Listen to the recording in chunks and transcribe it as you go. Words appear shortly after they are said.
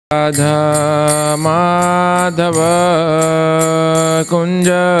Radha Madhava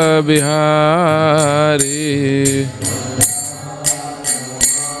Kunja Bihari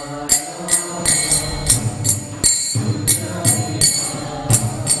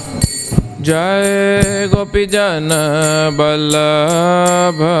Jai Gopijana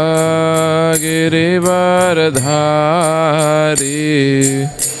Vallabha Girivardhari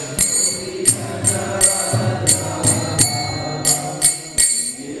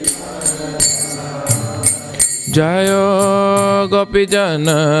Jayo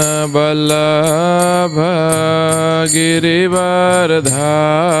Gopijana Vallabha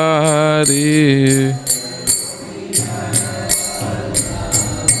Girivardhari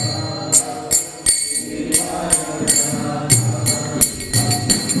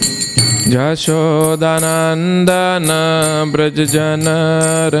Jashodanandana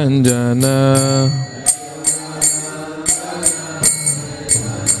Brajjana Ranjana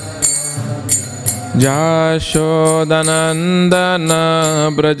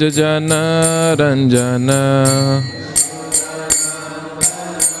Jashodanandana Brajjana Ranjana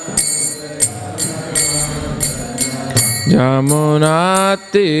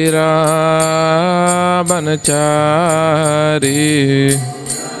Jamunatira Banachari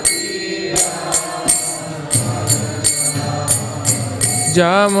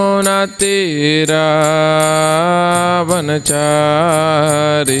Jamunatira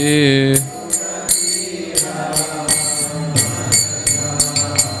Banachari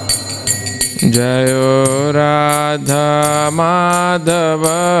Jayo Radha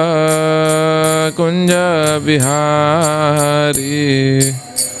Madhava Kunja Bihari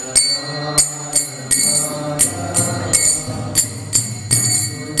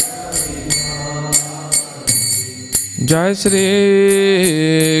Jai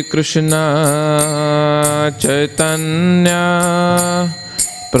Shri Krishna Chaitanya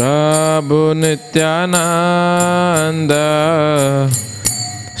Prabhu Nityananda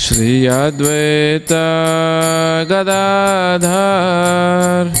Shri Advaita Gadadhar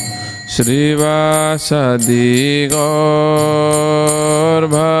Shri Vasadi Gaur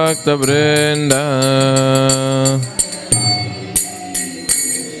Bhakta Vrinda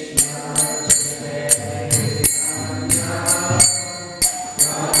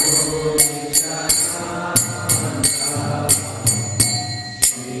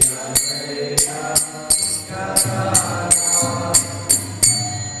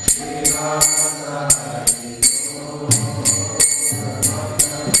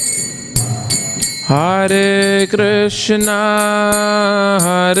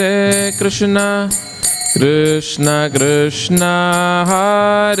Hare Krishna, Krishna Krishna,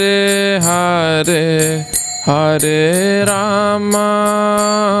 Hare Hare, Hare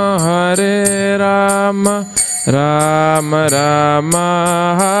Rama, Rama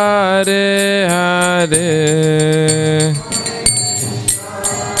Rama, Hare Hare.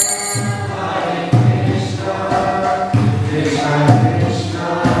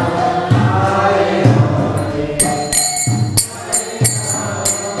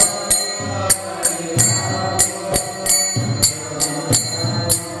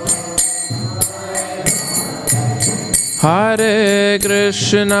 Hare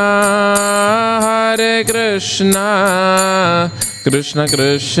Krishna, Krishna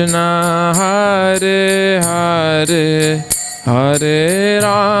Krishna, Hare Hare, Hare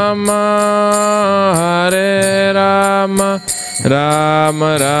Rama,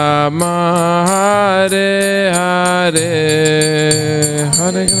 Rama Rama, Hare Hare.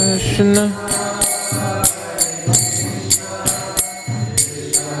 Hare Krishna.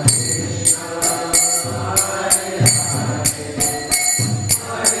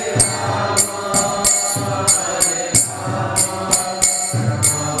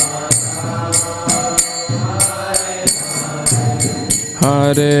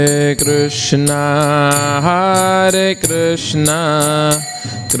 Hare Krishna,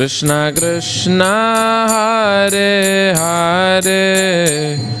 Krishna Krishna, Hare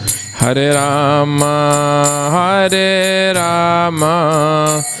Hare, Hare Rama,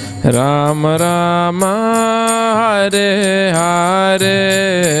 Rama Rama, Hare Hare.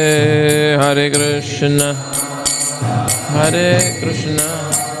 Hare Krishna,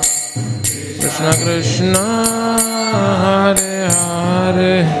 Krishna Krishna, Hare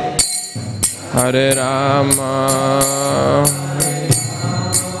Hare, Hare Rama.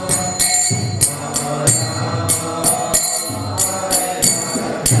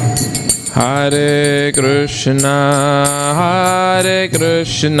 Hare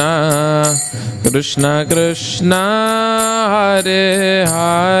Krishna, Krishna Krishna, Hare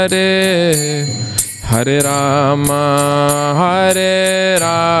Hare, Hare Rama, Hare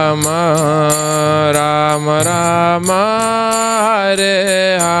Rama, Rama Rama,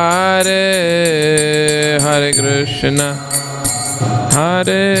 Hare Hare, Hare Krishna,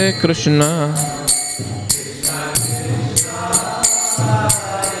 Hare Krishna,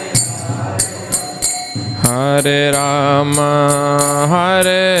 Hare Rama,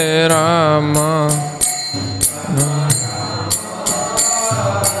 Hare Rama,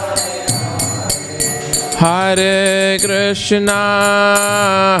 Hare Krishna,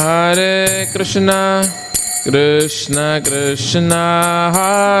 Hare Krishna, Krishna Krishna,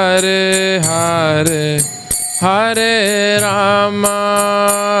 Hare Hare, Hare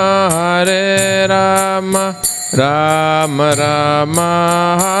Rama, Hare Rama, Rama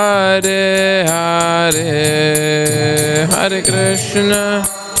Rama, Hare Hare, Hare Krishna,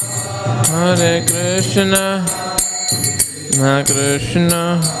 Hare Krishna, Krishna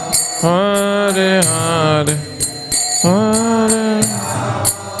Krishna, Hare Hare, Hare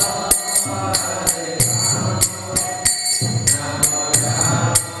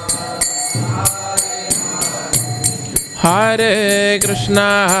Hare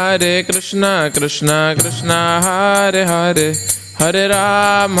Krishna, Krishna Krishna, Hare Hare, Hare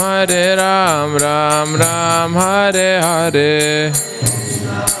Ram, Ram Ram, Hare Hare.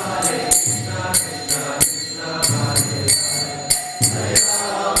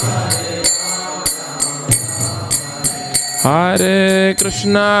 Hare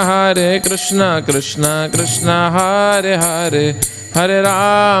Krishna, Krishna Krishna, Hare Hare, Hare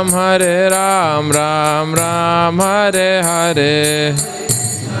Ram, Ram Ram, Hare Hare.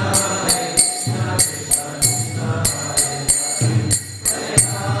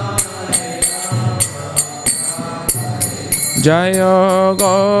 Jayo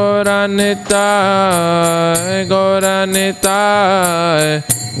Gauranitai, Gauranitai,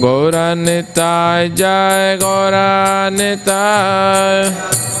 Gauranitai, Jai Gauranitai.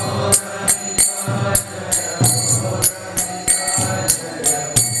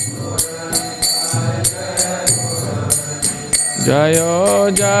 Jayo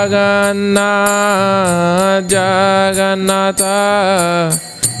Jagannath, Jagannatha,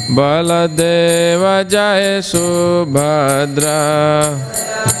 Baladeva, Jai Subhadra.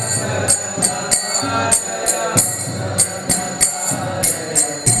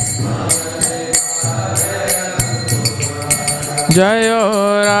 Jayo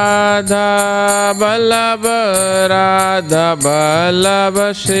Radha Vallabha, Radha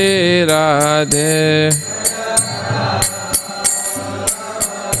Vallabha, Shri Radhe.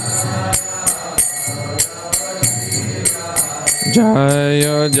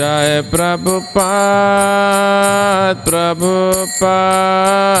 Jayo Jai Prabhupada,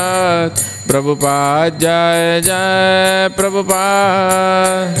 Prabhupada, Prabhupada, Jai Jai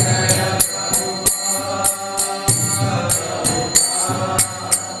Prabhupada.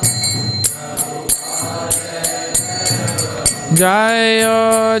 Jayo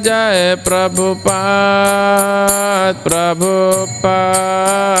Jai Prabhupada, Prabhupada,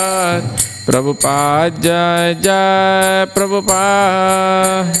 Prabhupada, Jai Jai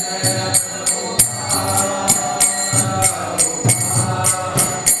Prabhupada.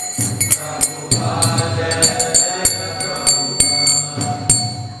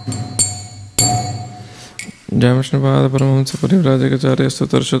 जय विष्णुपाद परमहंस परिव्राजकाचार्य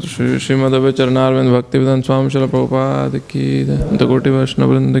स्तोत्रशत श्रीमद चरणारविंद भक्तिवेदांत स्वामी श्रील प्रभुपाद की जय, कोटि वैष्णव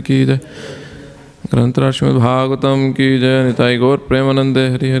वृंद की जय, ग्रंथराज श्रीमद् भागवतम की जय, निताई गौर प्रेमानंदे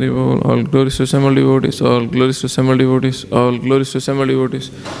हरि हरि बोल. All glories to assembled devotees, all glories to assembled devotees, all glories to assembled devotees,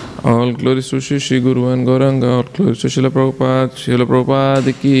 all glories to Shri Guru and Gauranga, all glories to Srila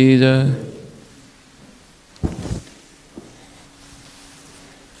Prabhupada की जय.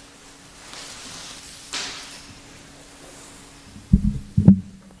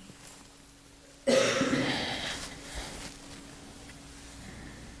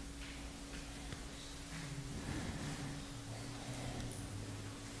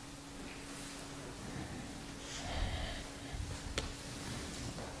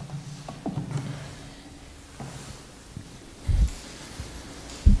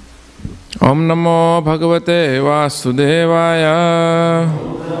 Om Namo Bhagavate Vasudevaya.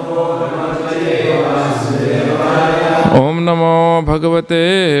 Om Namo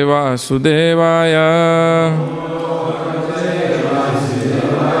Bhagavate Vasudevaya.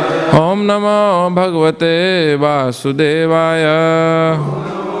 Om Namo Bhagavate Vasudevaya.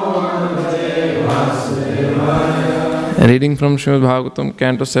 Reading from Śrīmad Bhāgavatam,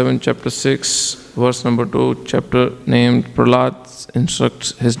 Canto 7, Chapter 6, verse number 2, chapter named Prahlad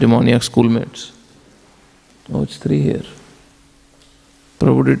instructs his demoniac schoolmates. Oh, it's 3 here.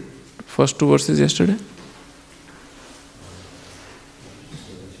 Prabhupada did First two verses yesterday?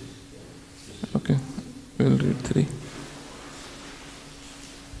 Okay, we'll read 3.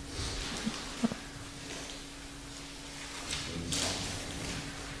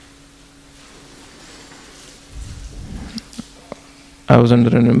 I was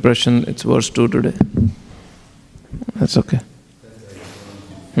under an impression it's verse 2 today. That's okay.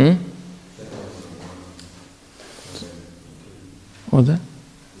 What's that?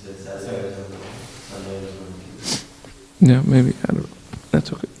 Yeah, maybe. I don't know.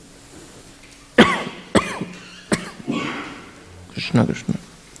 That's okay. Krishna, Krishna.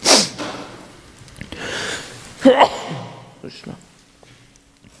 Krishna.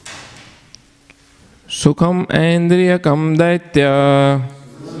 Sukham endriyakam daitya.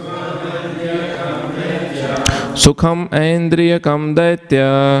 Sukham endriyakam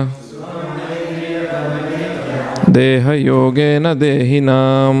daitya. Deha yogena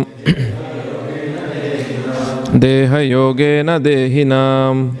dehinam. Deha yogena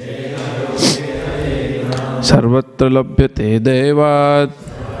dehinam. Sarvatra labhyate devad.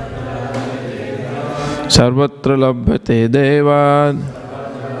 Sarvatra labhyate devad.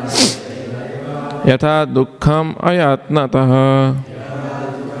 Yatha dukkham ayatnataha.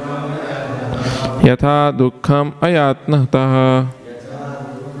 Yatha dukkham ayatnataha.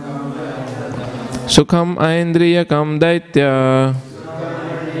 Sukham aindriyakam daitya.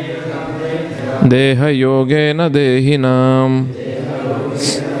 Deha yogena dehinam.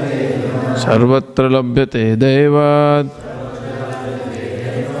 Sarvatra labhyate devad.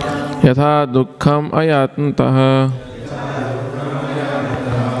 Yatha dukkham ayatnataha.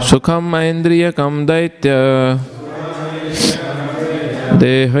 Sukham aindriyakam daitya.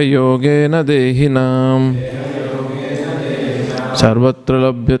 Deha yogena dehinam. Sarvatra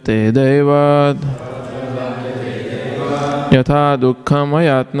labhyate devad. Yatha dukkham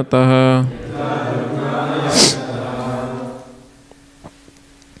ayatnataha.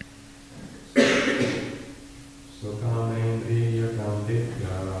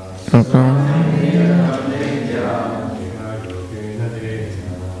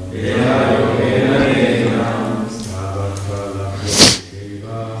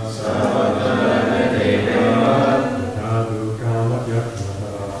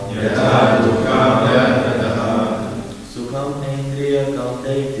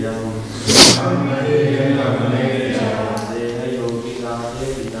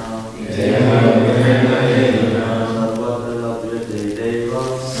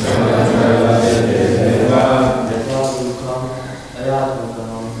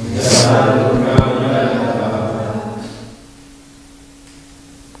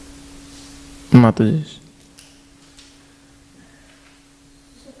 Mataji.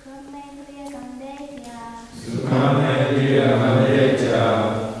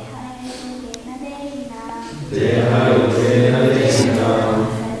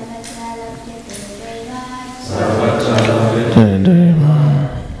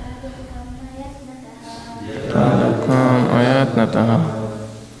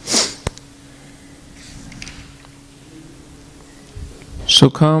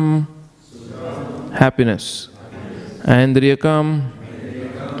 Sukham, happiness. Andriyakam,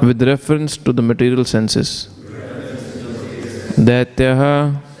 with reference to the material senses.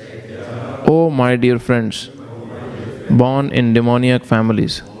 Daityaha, O my dear friends, born in demoniac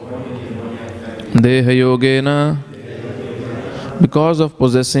families. Deha yogena, because of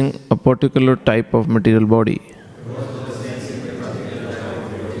possessing a particular type of material body.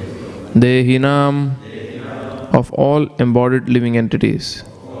 Dehinam, of all embodied living entities.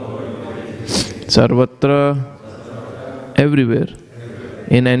 Sarvatra, everywhere,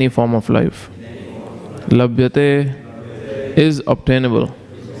 in any form of life. Labhyate, is obtainable.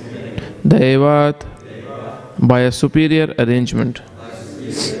 Devat, by a superior arrangement.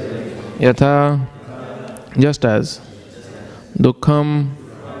 Yatha, just as. Dukkham,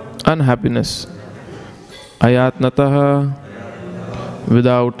 unhappiness. Ayatnataha,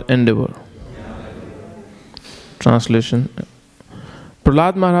 without endeavor. Translation.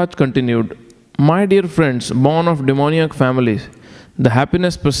 Prahlad Maharaj continued, my dear friends, born of demoniac families, the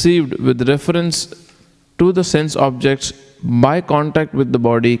happiness perceived with reference to the sense objects by contact with the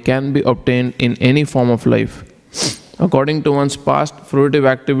body can be obtained in any form of life. According to one's past fruitive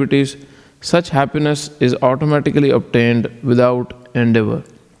activities, such happiness is automatically obtained without endeavor,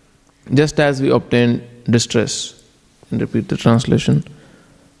 just as we obtain distress. And repeat the translation.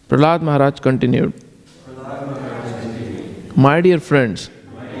 Prahlad Maharaj continued, my dear friends,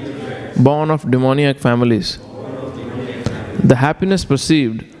 born of demoniac families, the happiness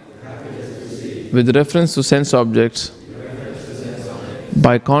perceived with reference to sense objects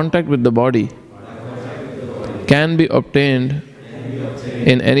by contact with the body can be obtained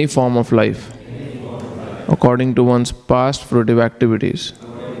in any form of life, according to one's past fruitive activities.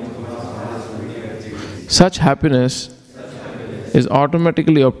 Such happiness is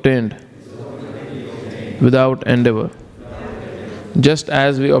automatically obtained without endeavor, just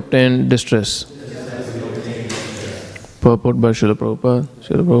as we obtain distress. Purport by Srila Prabhupada.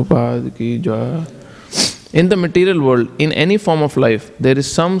 Srila Prabhupada ki jai. In the material world, in any form of life, there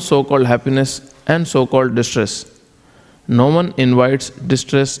is some so-called happiness and so-called distress. No one invites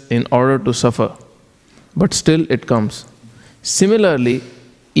distress in order to suffer, but still it comes. Similarly,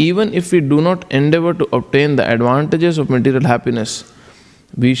 even if we do not endeavor to obtain the advantages of material happiness,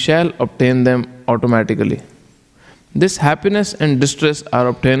 we shall obtain them automatically. This happiness and distress are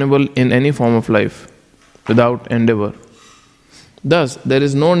obtainable in any form of life, without endeavor. Thus, there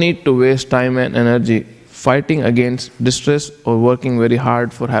is no need to waste time and energy fighting against distress or working very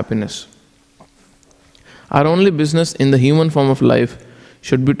hard for happiness. Our only business in the human form of life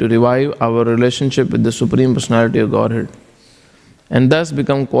should be to revive our relationship with the Supreme Personality of Godhead, and thus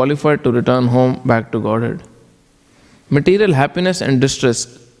become qualified to return home back to Godhead. Material happiness and distress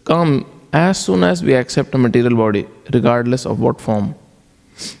come as soon as we accept a material body, regardless of what form.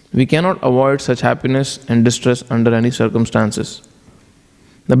 We cannot avoid such happiness and distress under any circumstances.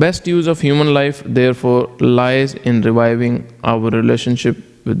 The best use of human life, therefore, lies in reviving our relationship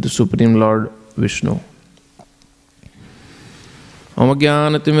with the Supreme Lord Vishnu. Om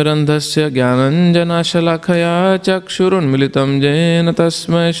Jnanatimmirandhasya Jnananjanashalakaya Chakshurunmilitam Jena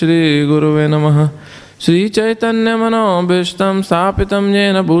Tasmai Shri Guruve Namaha. Shri Chaitanya Manobhishtam Sthapitam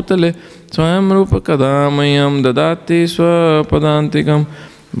Jena Bhutale Swayam Rupa Kadamayam Dadati Swapadantikam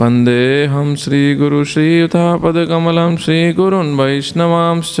Vandeham Shri Guru Shri Uthapada Kamalam Shri Gurun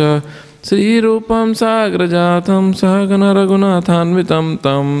Vaishnavamscha Shri Rupam Sagrajatam Sahagana Raghunathanvitam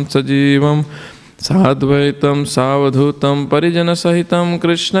Tam Sajivam Sadvaitam Savadhutam Parijana Sahitam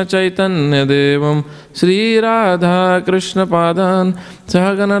Krishna Chaitanya Devam Shri Radha Krishna Padan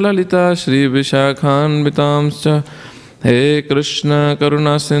Sahagana Lalita Shri Vishakhan Vitamscha. He Krishna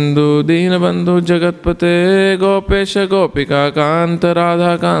Karuna Sindhu Deenabandhu Jagatpate Gopesha Gopika Kanta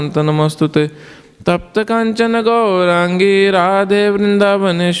Radha Kanta Namastute Tapta Kanchana Gaurangi Radhe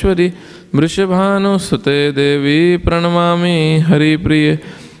Vrindavaneshwari Vrishabhanu Sute Devi Pranamami Hari Priye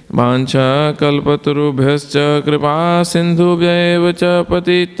Vancha Kalpatarubhyascha Kripa Sindhubhya Cha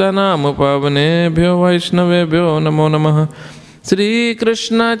Patitanam Pavanebhyo Vaishnavebhyo Namo Namaha. Shri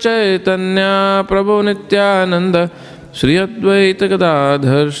Krishna Chaitanya Prabhu Nityananda Shri Advaita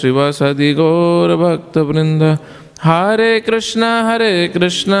Gadadhar Srivasadi Gaura Bhakta Vrinda. Hare Krishna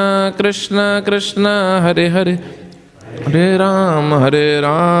Krishna Krishna Hare Hare Hare Ram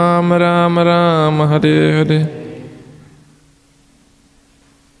Ram Ram Hare Hare.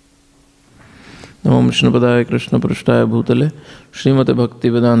 Namo Vishnupadaya Krishna Prasthaya Bhutale Śrīmad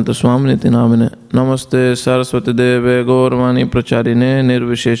Bhaktivedanta Swami Niti Namine Namaste Saraswati Deve Gaurvani Pracharine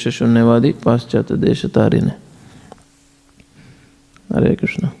Nirvishesha Shunyavadi Paschata Deshatarine. Hare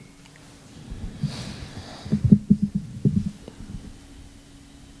Krishna.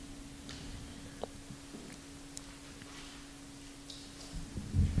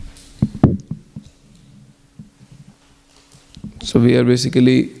 So we are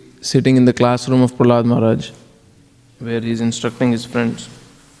basically sitting in the classroom of Prahlad Maharaj, where he is instructing his friends.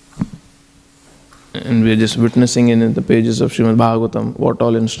 And we are just witnessing in the pages of Śrīmad Bhāgavatam what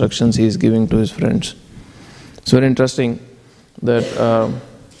all instructions he is giving to his friends. It's very interesting that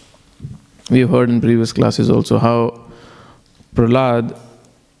we have heard in previous classes also how Prahlad,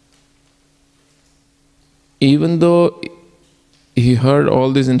 even though he heard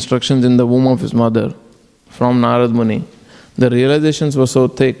all these instructions in the womb of his mother from Narad Muni, the realizations were so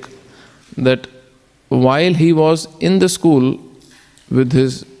thick that while he was in the school with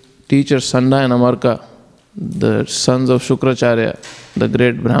his teachers Sanda and Amarka, the sons of Shukracharya, the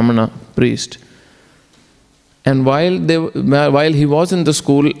great Brahmana priest, and while he was in the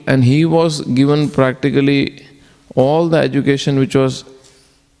school and he was given practically all the education which was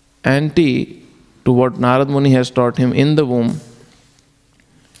anti to what Narad Muni has taught him in the womb,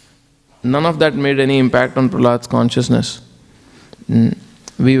 none of that made any impact on Prahlad's consciousnness.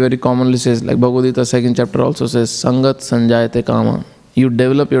 We very commonly say, like Bhagavad Gita 2nd chapter also says, Sangat Sanjayate Kama. You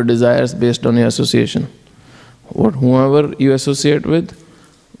develop your desires based on your association. Whoever you associate with,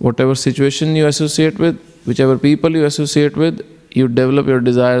 whatever situation you associate with, whichever people you associate with, you develop your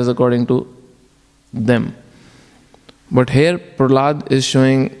desires according to them. But here Prahlad is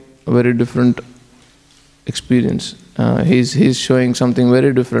showing a very different experience. He's showing something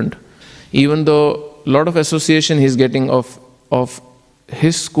very different. Even though a lot of association he's getting of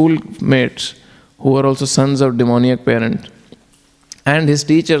his schoolmates, who were also sons of demoniac parents, and his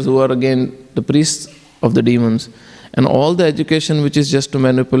teachers, who are again the priests of the demons, and all the education which is just to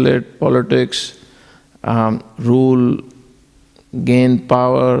manipulate politics, rule, gain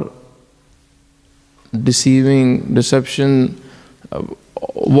power, deception,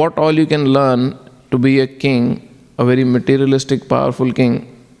 what all you can learn to be a king, a very materialistic, powerful king.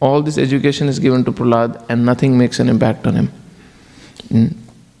 All this education is given to Prahlad and nothing makes an impact on him.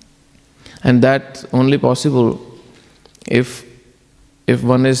 And that's only possible if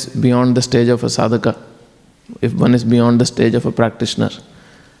one is beyond the stage of a sadhaka, if one is beyond the stage of a practitioner,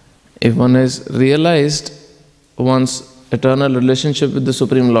 if one has realized one's eternal relationship with the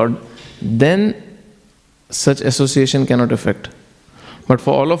Supreme Lord, then such association cannot affect. But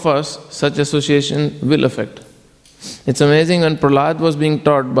for all of us, such association will affect. It's amazing, when Prahlad was being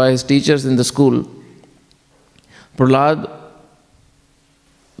taught by his teachers in the school, Prahlad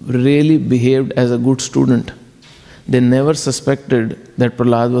really behaved as a good student. They never suspected that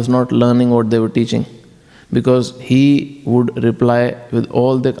Prahlad was not learning what they were teaching, because he would reply with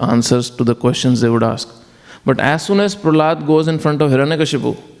all the answers to the questions they would ask. But as soon as Prahlad goes in front of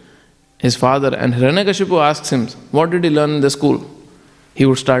Hiranyakashipu, his father, and Hiranyakashipu asks him, what did he learn in the school? He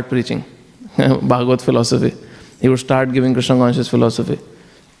would start preaching Bhagavad philosophy. He would start giving Krishna conscious philosophy.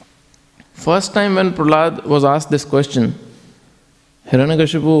 First time when Prahlad was asked this question,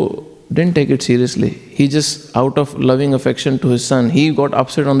 Hiranyakashipu didn't take it seriously. He just, out of loving affection to his son, he got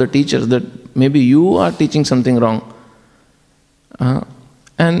upset on the teachers that maybe you are teaching something wrong.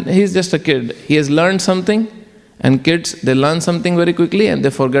 And he's just a kid. He has learned something, and kids, they learn something very quickly and they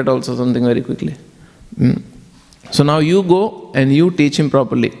forget also something very quickly. So now you go and you teach him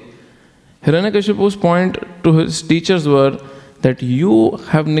properly. Hiranyakashipu's point to his teachers were that you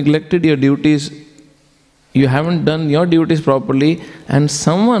have neglected your duties, you haven't done your duties properly, and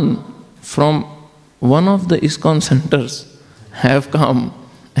someone from one of the ISKCON centers have come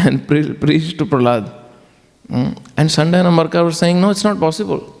and preached to Prahlad. And Sunday and Amarka were saying, no, it's not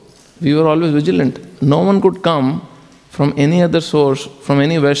possible. We were always vigilant. No one could come from any other source, from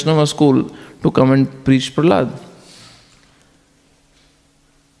any Vaishnava school, to come and preach Prahlad.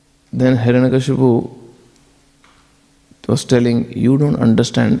 Then Hiranyakashipu was telling, you don't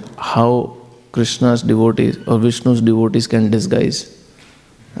understand how Krishna's devotees or Vishnu's devotees can disguise.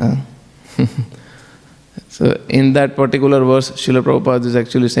 So in that particular verse, Srila Prabhupada is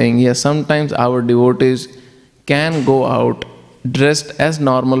actually saying, yes, sometimes our devotees can go out dressed as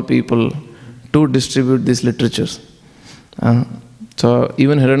normal people to distribute these literatures. So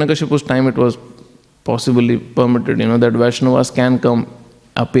even Hiranyakashipu's time it was possibly permitted, that Vaishnavas can come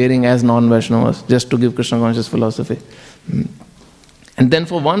appearing as non-Vaishnavas just to give Krishna conscious philosophy. And then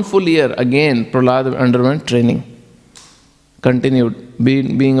for 1 full year, again, Prahlad underwent training. Continued.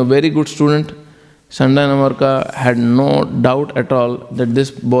 Being a very good student, Sanda and Amarka had no doubt at all that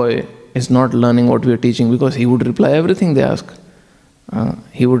this boy is not learning what we are teaching, because he would reply everything they ask.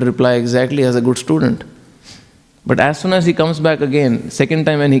 He would reply exactly as a good student. But as soon as he comes back again, second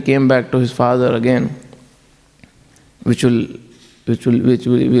time when he came back to his father again, which we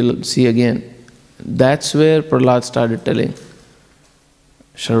will see again, that's where Prahlad started telling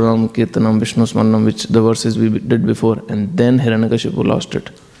Shravanam, Kirtanam, Vishnu Smaranam, which the verses we did before, and then Hiranyakashipu lost it,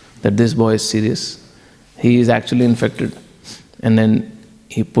 that this boy is serious. He is actually infected. And then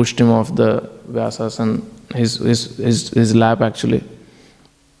he pushed him off the Vyasasana, his lap actually.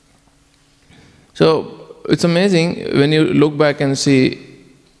 So it's amazing when you look back and see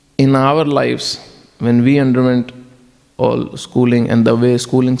in our lives, when we underwent all schooling and the way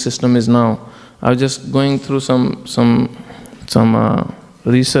schooling system is now. I was just going through some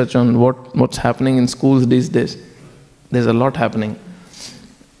research on what's happening in schools these days. There's a lot happening.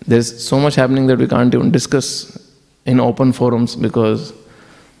 There's so much happening that we can't even discuss in open forums, because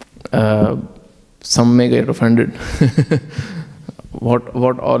some may get offended.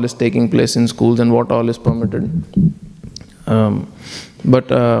 What all is taking place in schools and what all is permitted.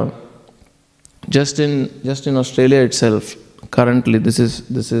 Just in Australia itself, currently this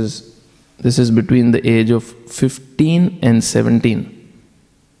is between the age of 15 and 17.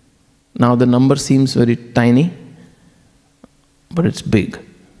 Now the number seems very tiny, but it's big.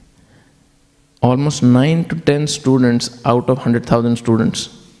 Almost 9 to 10 students out of 100,000 students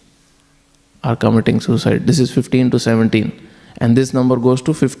are committing suicide. This is 15 to 17. And this number goes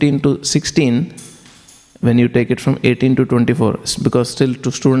to 15 to 16 when you take it from 18 to 24, because still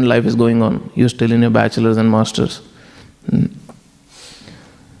student life is going on. You're still in your bachelor's and master's.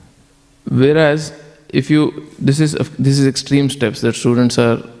 Whereas this is extreme steps that students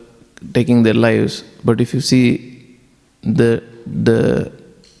are taking their lives, but if you see the the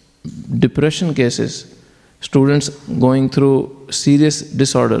depression cases, students going through serious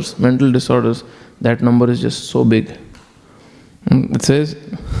disorders, mental disorders, that number is just so big. It says,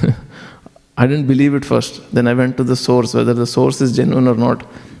 I didn't believe it first. Then I went to the source, whether the source is genuine or not.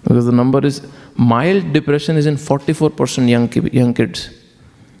 Because the number is, mild depression is in 44% young kids.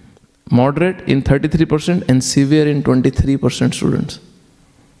 Moderate in 33% and severe in 23% students.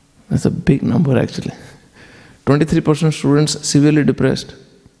 That's a big number actually. 23% students severely depressed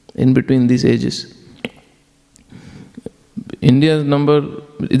in between these ages. India's number,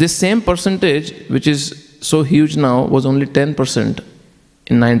 this same percentage, which is so huge now, was only 10%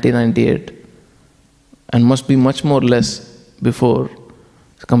 in 1998 and must be much more less before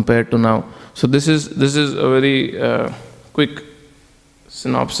compared to now. So this is a very quick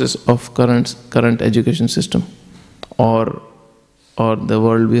synopsis of current education system or the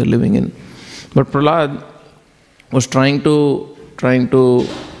world we are living in. But Prahlad was trying to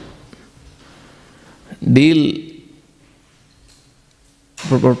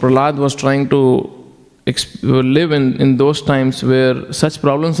live in those times where such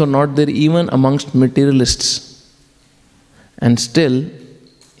problems are not there even amongst materialists. And still,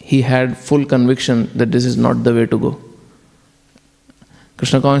 he had full conviction that this is not the way to go.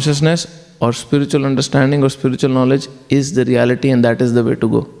 Krishna consciousness or spiritual understanding or spiritual knowledge is the reality, and that is the way to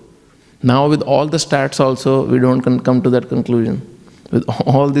go. Now with all the stats also, we don't come to that conclusion. With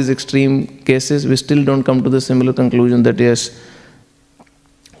all these extreme cases, we still don't come to the similar conclusion that yes,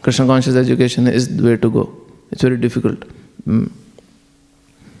 Krishna conscious education is the way to go. It's very difficult. In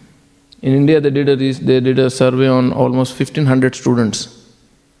India, they did a survey on almost 1,500 students.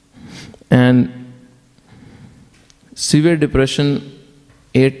 And severe depression,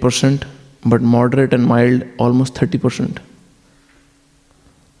 8%, but moderate and mild, almost 30%.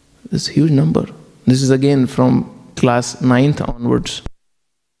 This is a huge number. This is again from class 9th onwards.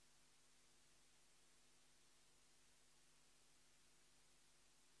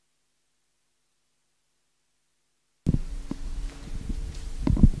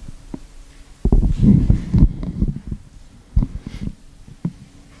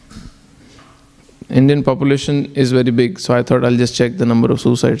 Indian population is very big, so I thought I'll just check the number of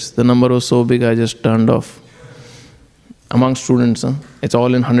suicides. The number was so big, I just turned off. Among students, it's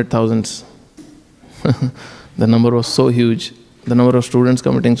all in 100,000s. The number was so huge. The number of students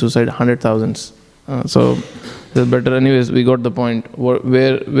committing suicide, 100,000s. So that's better. Anyways, we got the point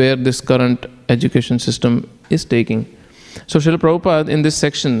where this current education system is taking. So Srila Prabhupada in this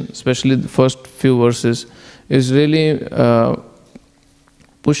section, especially the first few verses, is really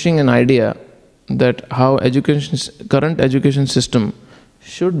pushing an idea that how current education system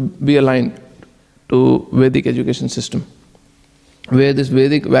should be aligned to Vedic education system, where these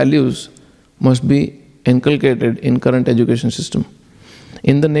Vedic values must be inculcated in current education system.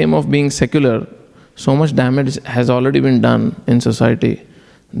 In the name of being secular, so much damage has already been done in society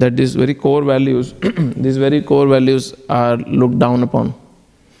that these very core values, are looked down upon.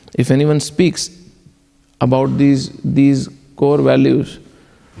 If anyone speaks about these core values,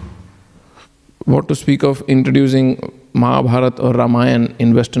 what to speak of introducing Mahabharata or Ramayana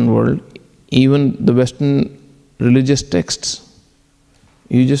in Western world, even the Western religious texts,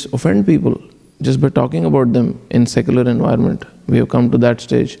 you just offend people just by talking about them in secular environment. We have come to that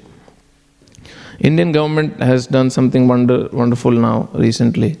stage. Indian government has done something wonderful now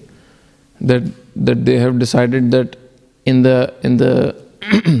recently, that they have decided that in the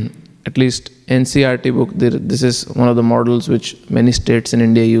at least NCERT book, this is one of the models which many states in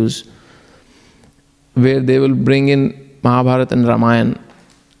India use, where they will bring in Mahabharata and Ramayana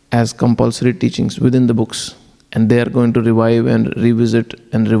as compulsory teachings within the books, and they are going to revive and revisit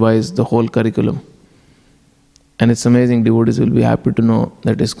and revise the whole curriculum. And it's amazing, devotees will be happy to know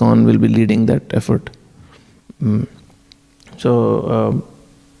that ISKCON will be leading that effort. So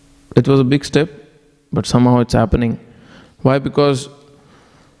it was a big step, but somehow it's happening. Why? Because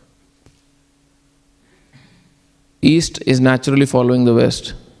East is naturally following the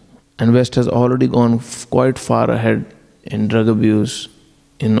West, and West has already gone quite far ahead in drug abuse,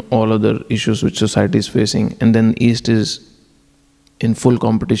 in all other issues which society is facing, and then East is in full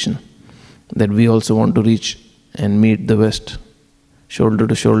competition that we also want to reach and meet the West shoulder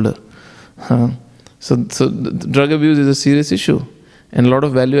to shoulder. So drug abuse is a serious issue, and a lot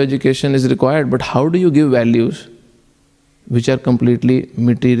of value education is required. But how do you give values which are completely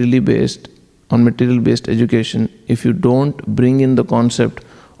materially based, on material-based education, if you don't bring in the concept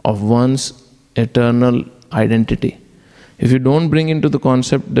of one's eternal identity? If you don't bring into the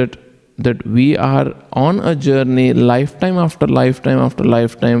concept that we are on a journey, lifetime after lifetime after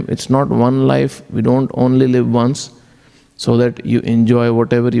lifetime, it's not one life, we don't only live once. so that you enjoy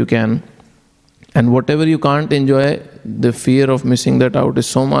whatever you can. And whatever you can't enjoy, the fear of missing that out is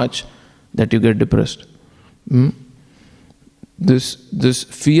so much that you get depressed. This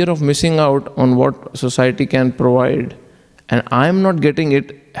fear of missing out on what society can provide, and I'm not getting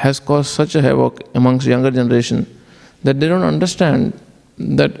it, has caused such a havoc amongst younger generation that they don't understand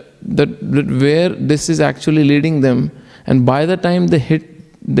that where this is actually leading them. And by the time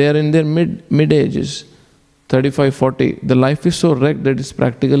they're in their mid ages, 35, 40, the life is so wrecked that it's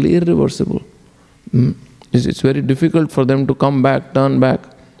practically irreversible. It's very difficult for them to come back, turn back.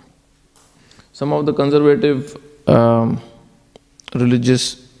 Some of the conservative religious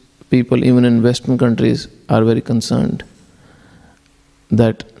people, even in Western countries, are very concerned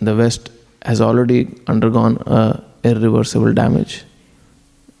that the West has already undergone irreversible damage.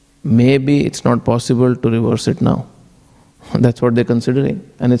 Maybe it's not possible to reverse it now. That's what they're considering,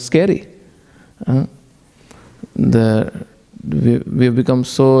 and it's scary. We've become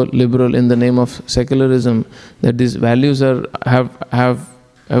so liberal in the name of secularism that these values have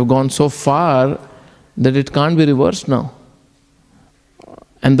gone so far that it can't be reversed now.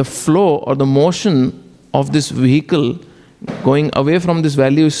 And the flow or the motion of this vehicle going away from this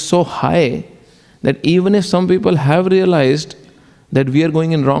value is so high that even if some people have realized that we are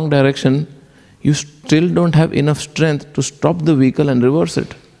going in wrong direction, you still don't have enough strength to stop the vehicle and reverse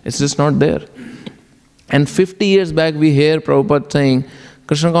it. It's just not there. And 50 years back we hear Prabhupada saying,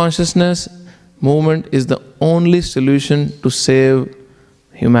 Krishna consciousness movement is the only solution to save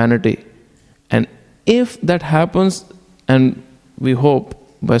humanity. And if that happens, and we hope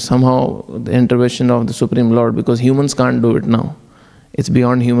by somehow the intervention of the Supreme Lord, because humans can't do it now. It's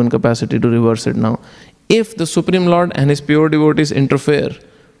beyond human capacity to reverse it now. If the Supreme Lord and His pure devotees interfere,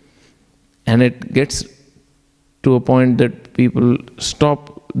 and it gets to a point that people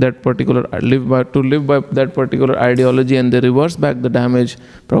stop that particular, live by that particular ideology, and they reverse back the damage,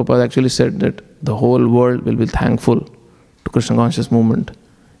 Prabhupada actually said that the whole world will be thankful to Krishna conscious movement.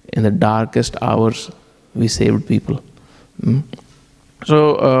 In the darkest hours, we saved people.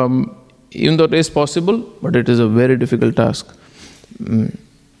 So, even though it is possible, but it is a very difficult task.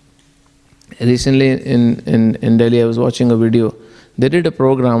 Recently in Delhi, I was watching a video. They did a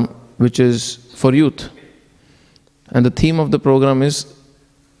program which is for youth. And the theme of the program is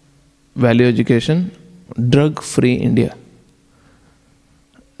value education, drug-free India.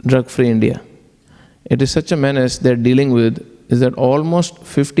 Drug-free India. It is such a menace they're dealing with, is that almost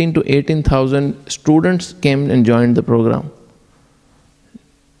 15 to 18,000 students came and joined the program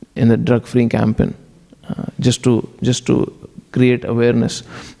in the drug-free campaign, just to create awareness.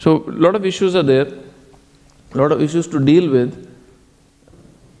 So a lot of issues are there, a lot of issues to deal with.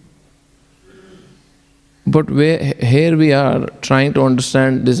 But here we are trying to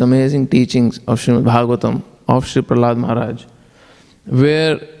understand these amazing teachings of Śrīmad Bhāgavatam, of Sri Prahlad Maharaj,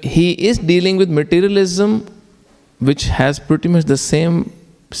 where he is dealing with materialism, which has pretty much the same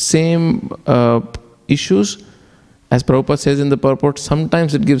issues. As Prabhupada says in the purport,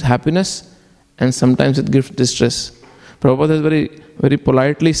 sometimes it gives happiness and sometimes it gives distress. Prabhupada has very, very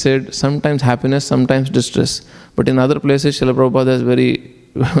politely said, sometimes happiness, sometimes distress. But in other places, Srila Prabhupada has very,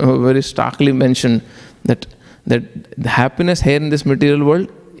 very starkly mentioned that the happiness here in this material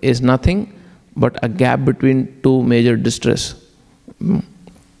world is nothing but a gap between two major distress.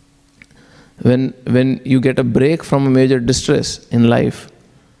 When you get a break from a major distress in life,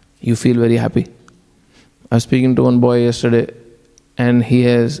 you feel very happy. I was speaking to one boy yesterday, and he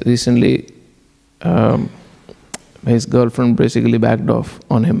has recently, his girlfriend basically backed off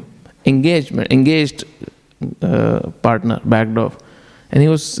on him. Engaged partner backed off. And he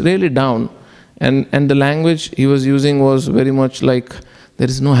was really down. And the language he was using was very much like, there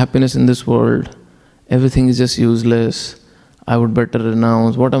is no happiness in this world. Everything is just useless. I would better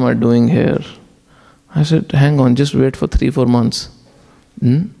renounce. What am I doing here? I said, hang on, just wait for 3-4 months.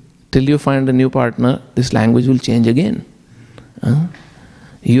 Till you find a new partner, this language will change again.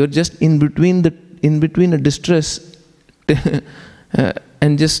 You're just in between a distress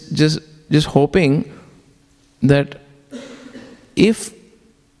and just hoping that if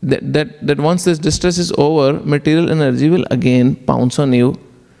that once this distress is over, material energy will again pounce on you,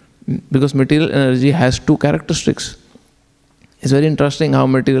 because material energy has two characteristics. It's very interesting how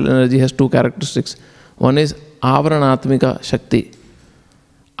material energy has two characteristics. One is avaranatmika shakti.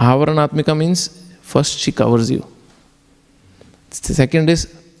 Avaranatmika means first she covers you. The second is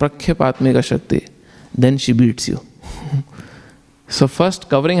prakhyapatmika shakti. Then she beats you. So first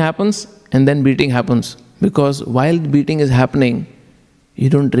covering happens and then beating happens. Because while beating is happening, you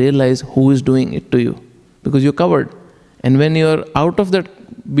don't realize who is doing it to you. Because you're covered. And when you're out of that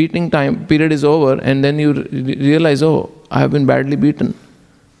beating time period is over, and then you realize, oh, I have been badly beaten.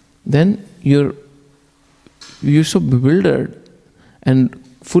 Then you're so bewildered and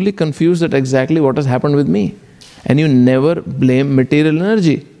fully confused at exactly what has happened with me. And you never blame material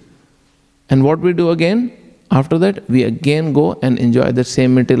energy. And what we do again, after that, we again go and enjoy the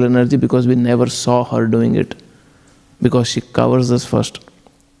same material energy because we never saw her doing it. Because she covers us first.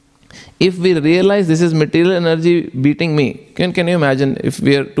 If we realize this is material energy beating me, can you imagine if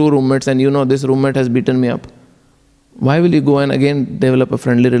we are two roommates and you know this roommate has beaten me up? Why will you go and again develop a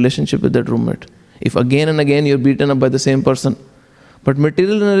friendly relationship with that roommate? If again and again you're beaten up by the same person. But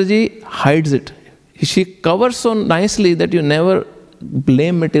material energy hides it. She covers so nicely that you never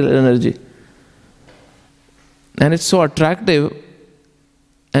blame material energy. And it's so attractive,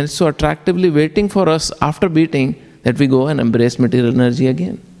 and it's so attractively waiting for us after beating that we go and embrace material energy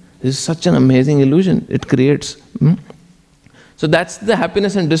again. This is such an amazing illusion it creates. So that's the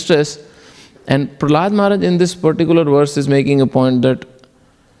happiness and distress. And Prahlad Maharaj in this particular verse is making a point that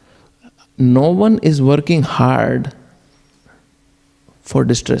no one is working hard for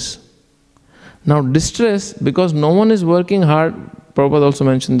distress. Now distress, because no one is working hard, Prabhupada also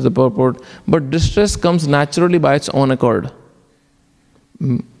mentioned the purport, but distress comes naturally by its own accord.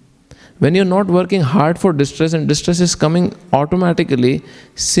 When you're not working hard for distress and distress is coming automatically,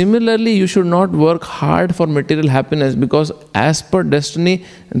 similarly you should not work hard for material happiness because as per destiny,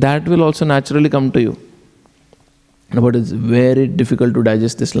 that will also naturally come to you. But it's very difficult to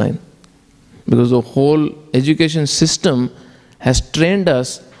digest this line because the whole education system has trained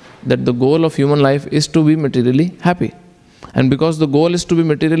us that the goal of human life is to be materially happy. And because the goal is to be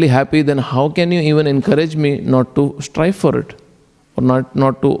materially happy, then how can you even encourage me not to strive for it? Or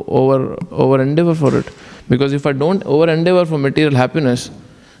not to over endeavor for it. Because if I don't over endeavor for material happiness,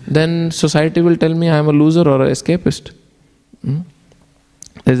 then society will tell me I am a loser or an escapist.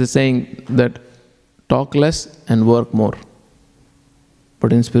 There's a saying that talk less and work more.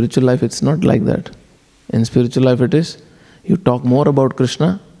 But in spiritual life it's not like that. In spiritual life it is, you talk more about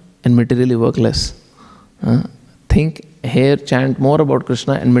Krishna and materially work less. Think, hear, chant more about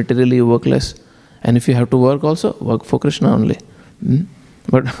Krishna and materially you work less. And if you have to work also, work for Krishna only.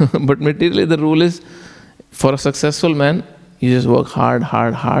 But materially the rule is, for a successful man, you just work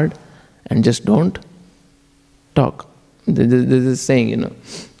hard and just don't talk. This is saying,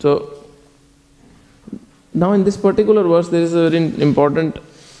 So, now in this particular verse, there is a very important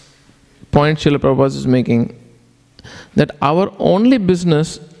point Srila Prabhupada is making, that our only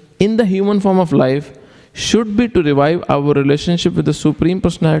business in the human form of life should be to revive our relationship with the Supreme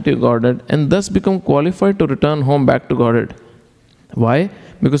Personality of Godhead and thus become qualified to return home back to Godhead. Why?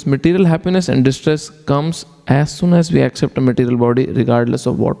 Because material happiness and distress comes as soon as we accept a material body, regardless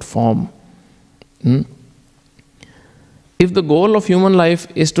of what form. If the goal of human life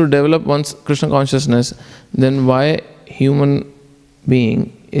is to develop one's Krishna consciousness, then why human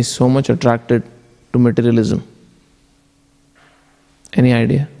being is so much attracted to materialism? Any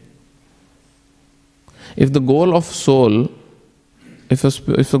idea? If the goal of soul, if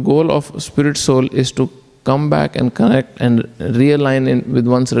the goal of spirit soul is to come back and connect and realign with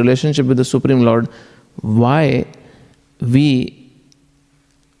one's relationship with the Supreme Lord, why we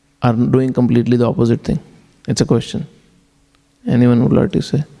are doing completely the opposite thing? It's a question. Anyone would like to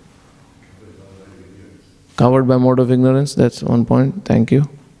say? Covered by mode of ignorance, that's one point. Thank you.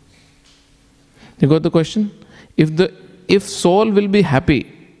 You got the question? If soul will be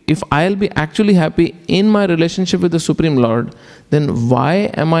happy, if I'll be actually happy in my relationship with the Supreme Lord, then why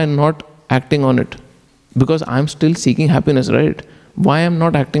am I not acting on it? Because I'm still seeking happiness, right? Why am I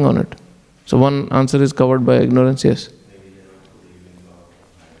not acting on it? So one answer is covered by ignorance, yes.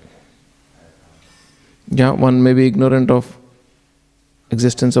 Yeah, one may be ignorant of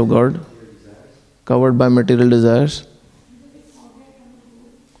existence of God, covered by material desires.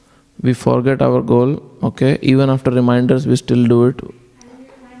 We forget our goal, okay? Even after reminders, we still do it.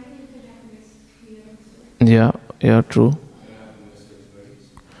 Yeah, true.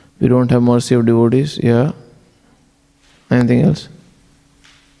 We don't have mercy of devotees, yeah. Anything else?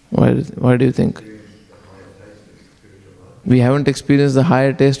 Why do you think? We haven't experienced the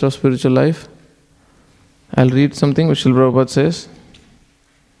higher taste of spiritual life. I'll read something which Srila Prabhupada says.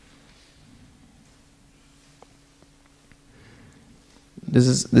 This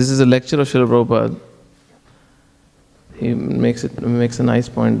is a lecture of Srila Prabhupada. He makes a nice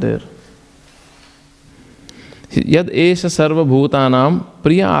point there. Yad esha sarva bhutanam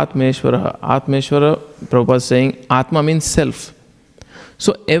priya atmeshvara. Atmeshvara, Prabhupada is saying, Atma means self.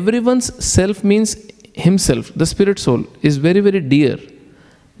 So everyone's self means himself. The spirit soul is very, very dear.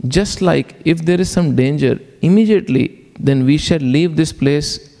 Just like if there is some danger, immediately then we shall leave this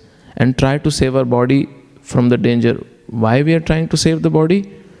place and try to save our body from the danger. why we are trying to save the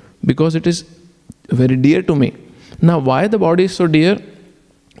body? Because it is very dear to me. Now, why the body is so dear?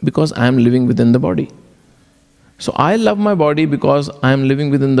 Because I am living within the body. So I love my body because I am living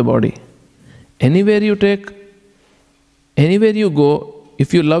within the body. Anywhere you take, anywhere you go,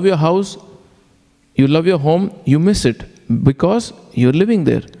 if you love your house, you love your home, you miss it because you're living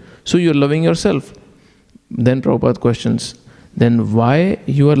there. So you're loving yourself. Then Prabhupada questions, then why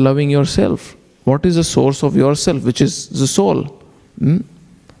you are loving yourself? What is the source of yourself, which is the soul?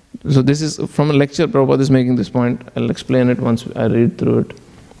 So this is from a lecture, Prabhupada is making this point. I'll explain it once I read through it.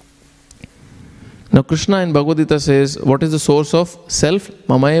 Now Krishna in Bhagavad Gita says, what is the source of self?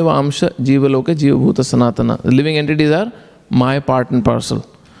 Mamayeva amsha jiva loka jiva bhuta sanatana. The living entities are my part and parcel.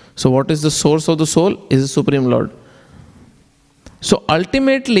 So what is the source of the soul? Is the Supreme Lord. So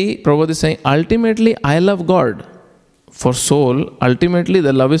ultimately, Prabhupada is saying, ultimately I love God. For soul, ultimately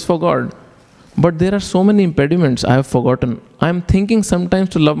the love is for God. But there are so many impediments I have forgotten. I am thinking sometimes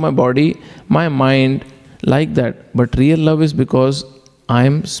to love my body, my mind, like that. But real love is because I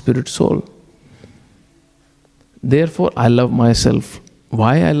am spirit soul. Therefore, I love myself.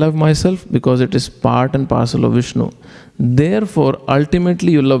 Why I love myself? Because it is part and parcel of Vishnu. Therefore,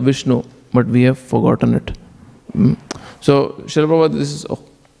 ultimately you love Vishnu, but we have forgotten it. So, Srila Prabhupada,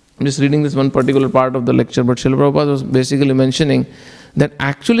 I'm just reading this one particular part of the lecture, but Srila Prabhupada was basically mentioning that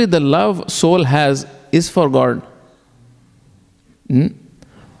actually the love soul has is for God.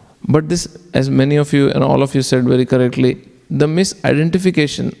 But this, as many of you and all of you said very correctly, the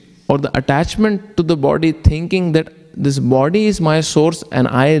misidentification or the attachment to the body, thinking that this body is my source and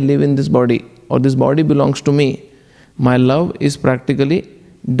I live in this body, or this body belongs to me. My love is practically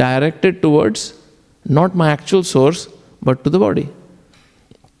directed towards not my actual source, but to the body.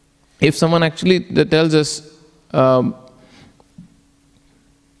 If someone actually tells us,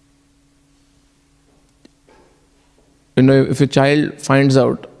 if a child finds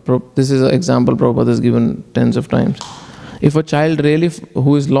out, this is an example Prabhupada has given tens of times. If a child really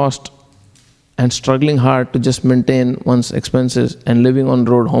who is lost and struggling hard to just maintain one's expenses and living on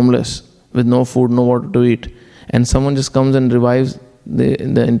road homeless with no food, no water to eat, and someone just comes and revives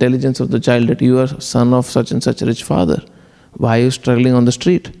the intelligence of the child that you are son of such and such a rich father, why are you struggling on the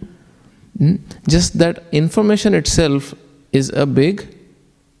street? Just that information itself is a big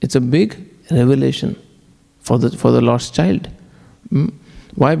revelation for the lost child.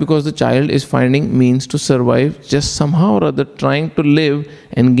 Why? Because the child is finding means to survive, just somehow or other trying to live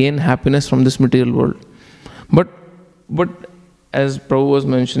and gain happiness from this material world. But as Prabhu was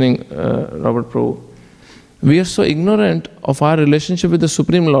mentioning, Robert Prabhu, we are so ignorant of our relationship with the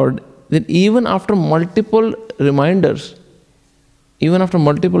Supreme Lord that even after multiple reminders,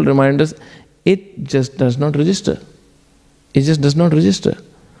 it just does not register. It just does not register.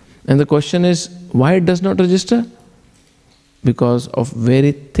 And the question is, why it does not register? Because of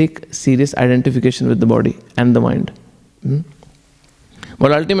very thick, serious identification with the body and the mind.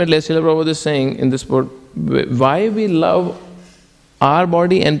 But ultimately, as Srila Prabhupada is saying in this book, why we love our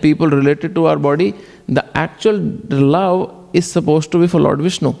body and people related to our body, the actual love is supposed to be for Lord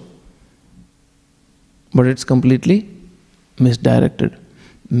Vishnu. But it's completely misdirected.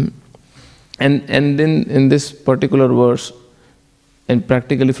 And then in this particular verse, and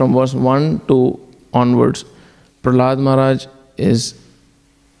practically from verse 1 to onwards, Prahlad Maharaj is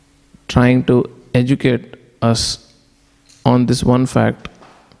trying to educate us on this one fact,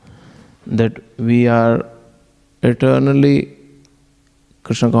 that we are eternally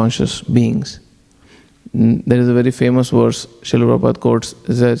Krishna conscious beings. There is a very famous verse Srila Prabhupada quotes.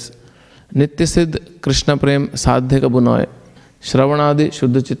 It says, Nitya Siddh Krishna Prem Sadhya Kabunoy Shravanadi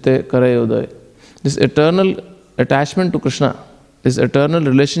Shuddha Chitte Karayodaya. This eternal attachment to Krishna, this eternal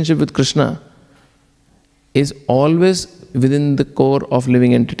relationship with Krishna is always within the core of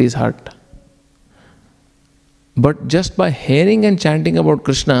living entity's heart. But just by hearing and chanting about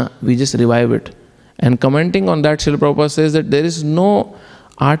Krishna, we just revive it. And commenting on that, Srila Prabhupada says that there is no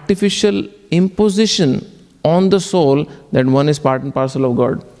artificial imposition on the soul that one is part and parcel of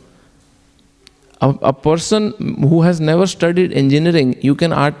God. A person who has never studied engineering, you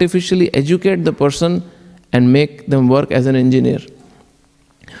can artificially educate the person and make them work as an engineer.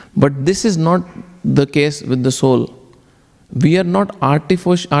 But this is not the case with the soul. We are not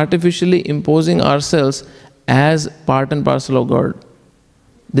artificially imposing ourselves as part and parcel of God.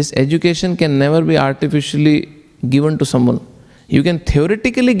 This education can never be artificially given to someone. You can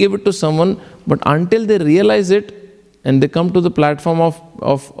theoretically give it to someone, but until they realize it and they come to the platform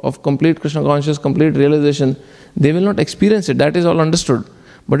of complete Krishna conscious, complete realization, they will not experience it. That is all understood.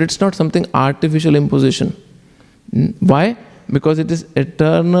 But it's not something artificial imposition. Why? Because it is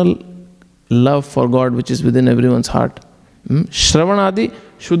eternal love for God which is within everyone's heart. Shravanadi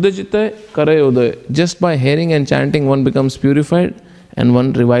Shuddha Chitta Kare Uday. Just by hearing and chanting, one becomes purified and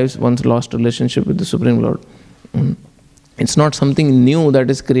one revives one's lost relationship with the Supreme Lord. It's not something new that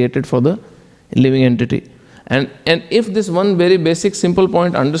is created for the living entity. And if this one very basic simple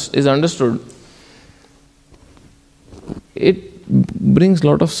point is understood, it brings a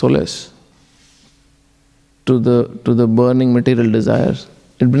lot of solace to the burning material desires.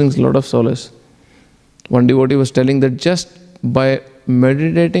 It brings a lot of solace. One devotee was telling that just by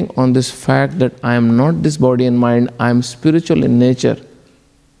meditating on this fact that I am not this body and mind, I am spiritual in nature,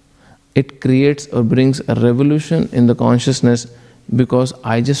 it creates or brings a revolution in the consciousness, because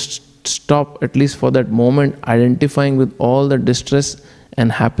I just stop, at least for that moment, identifying with all the distress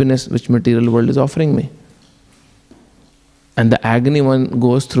and happiness which material world is offering me. And the agony one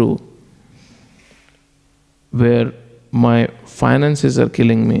goes through, where my finances are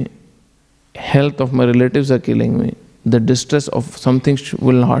killing me, health of my relatives are killing me, the distress of something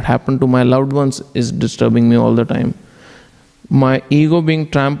will not happen to my loved ones is disturbing me all the time. My ego being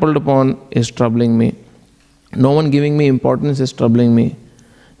trampled upon is troubling me. No one giving me importance is troubling me.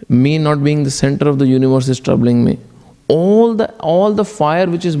 Me not being the center of the universe is troubling me. All the fire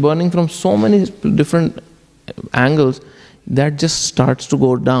which is burning from so many different angles, that just starts to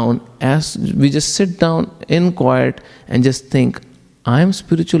go down as we just sit down in quiet and just think, I am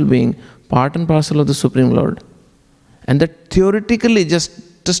spiritual being, part and parcel of the Supreme Lord. And that theoretically,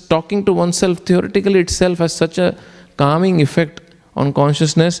 just talking to oneself, theoretically itself has such a calming effect on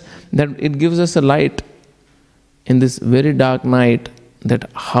consciousness that it gives us a light in this very dark night, that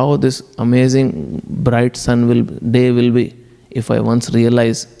how this amazing bright day will be if I once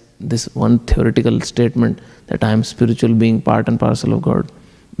realize this one theoretical statement that I am spiritual being, part and parcel of God.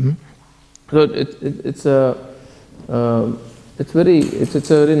 So it's a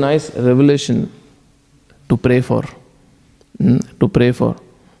very nice revelation to pray for.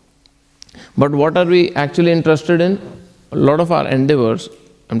 But what are we actually interested in? A lot of our endeavors,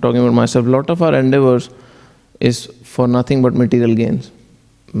 I'm talking about myself, a lot of our endeavors is for nothing but material gains.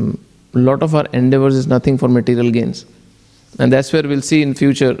 A lot of our endeavors is nothing for material gains. And that's where we'll see in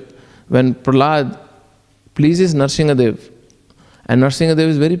future, when Prahlad pleases Nrsimhadev, and Nrsimhadev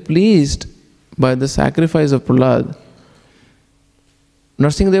is very pleased by the sacrifice of Prahlad.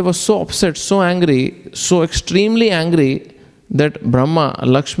 Nrsimhadev was so upset, so angry, so extremely angry, that Brahma,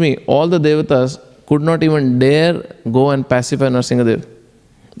 Lakshmi, all the devatas could not even dare go and pacify Nrsimhadev.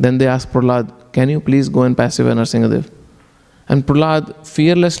 Then they asked Prahlad, can you please go and pacify Nrsimhadev? And Prahlad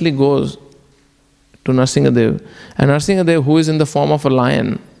fearlessly goes to Nrsimhadev. And Nrsimhadev, who is in the form of a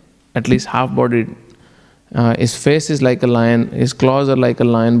lion, at least half-bodied, his face is like a lion, his claws are like a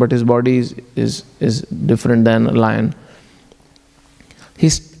lion, but his body is different than a lion.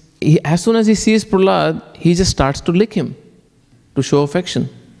 As soon as he sees Prahlad, he just starts to lick him, to show affection.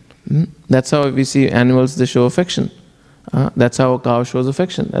 That's how we see animals, they show affection. That's how a cow shows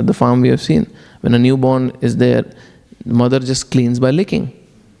affection. At the farm we have seen, when a newborn is there, the mother just cleans by licking.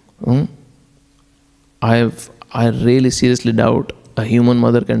 I really seriously doubt a human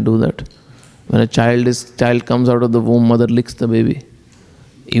mother can do that. When a child comes out of the womb, mother licks the baby.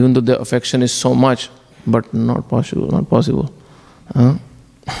 Even though the affection is so much, but not possible.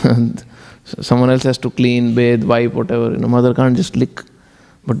 Someone else has to clean, bathe, wipe, whatever. Mother can't just lick.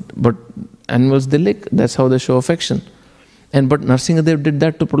 But animals, they lick. That's how they show affection. But Nrsimhadev did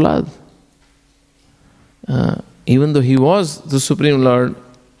that to Prahlad. Even though he was the Supreme Lord,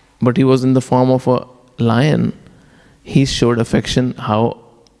 but he was in the form of a lion, he showed affection how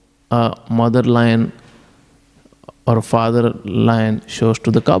a mother lion or a father lion shows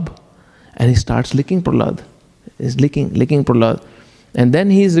to the cub. And he starts licking Prahlad. He's licking Prahlad. And then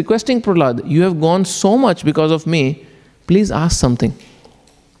he is requesting Prahlad, you have gone so much because of me, please ask something.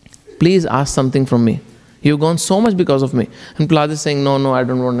 Please ask something from me. You've gone so much because of me. And Prahlad is saying, no, I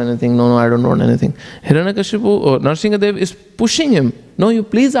don't want anything. No, I don't want anything. Hiranyakashipu or Nrsimhadev is pushing him. No, you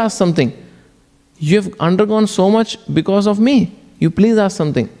please ask something. You have undergone so much because of me. You please ask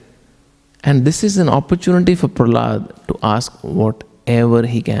something. And this is an opportunity for Prahlad to ask whatever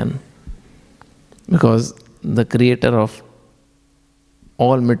he can. Because the creator of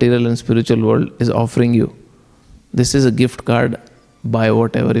all material and spiritual world is offering you. This is a gift card, buy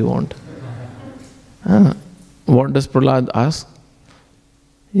whatever you want. What does Prahlad ask?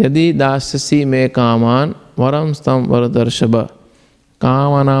 Yadi dasyasi me kaman varam stam varadarshaba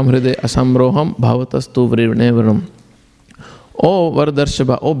kamanam hriday asamroham bhavatastu vrivnevaram. Oh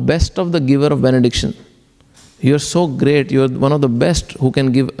Varadarshaba, oh best of the giver of benediction. You are so great, you are one of the best who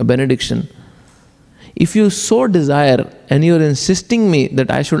can give a benediction. if you so desire and you're insisting me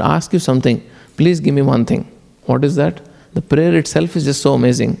that I should ask you something, please give me one thing. What is that? The prayer itself is just so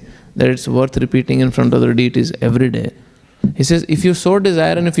amazing that it's worth repeating in front of the deities every day. He says, if you so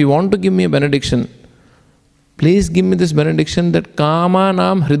desire and if you want to give me a benediction, please give me this benediction that Kama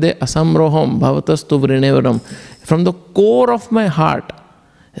Nam Hride Asamroham Bhavatastu Vrinevaram. From the core of my heart,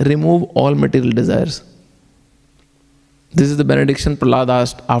 remove all material desires. This is the benediction Prahlad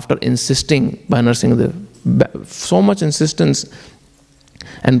asked after insisting by Narasimhadev. So much insistence.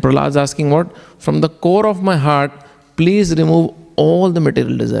 And Prahlad's asking what? From the core of my heart, please remove all the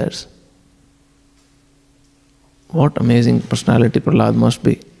material desires. What amazing personality Prahlad must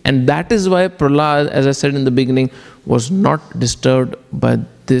be. And that is why Prahlad, as I said in the beginning, was not disturbed by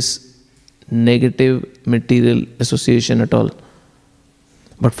this negative material association at all.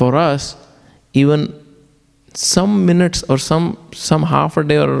 But for us, even some minutes or some half a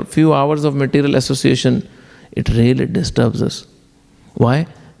day or a few hours of material association, it really disturbs us. Why?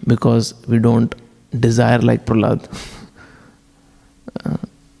 Because we don't desire like Prahlad.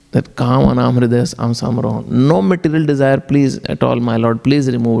 That Kama Nam Hridayas Am Samroham. No material desire, please, at all, my Lord, please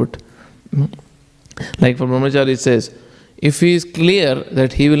remove it. Like for Brahmachari it says, if he is clear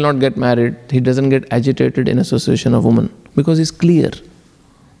that he will not get married, he doesn't get agitated in association of women. Because he's clear.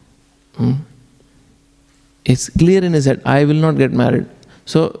 It's clear in his head, I will not get married.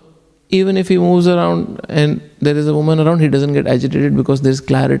 So even if he moves around and there is a woman around, he doesn't get agitated because there is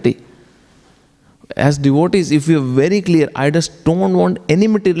clarity. As devotees, if we are very clear, I just don't want any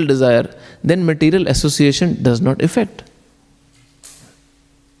material desire, then material association does not affect.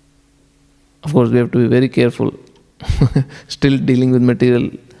 Of course, we have to be very careful, still dealing with material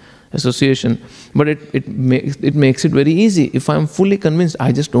association. But it makes it very easy. If I am fully convinced,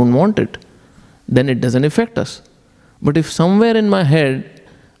 I just don't want it, then it doesn't affect us. But if somewhere in my head,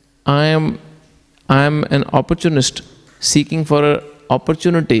 I am an opportunist seeking for an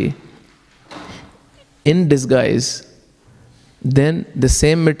opportunity in disguise, then the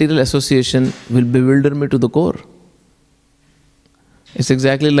same material association will bewilder me to the core. It's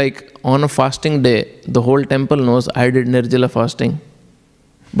exactly like on a fasting day, the whole temple knows I did Nirjala fasting,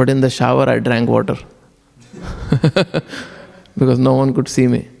 but in the shower I drank water because no one could see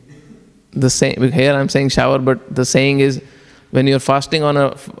me. Here I'm saying shower, but the saying is, when you're fasting on a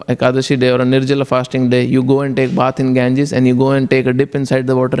Ekadashi day or a Nirjala fasting day, you go and take bath in Ganges and you go and take a dip inside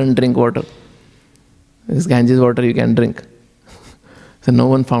the water and drink water. This Ganges water you can drink. So no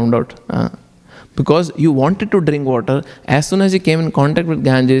one found out. Because you wanted to drink water, as soon as you came in contact with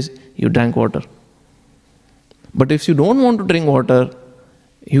Ganges, you drank water. But if you don't want to drink water,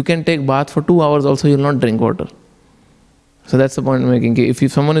 you can take bath for 2 hours also, you will not drink water. So that's the point I'm making.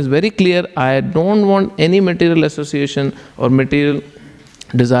 If someone is very clear, I don't want any material association or material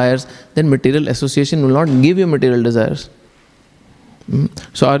desires, then material association will not give you material desires.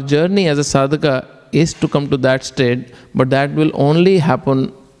 So our journey as a sadhaka is to come to that state, but that will only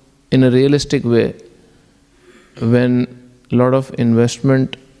happen in a realistic way when a lot of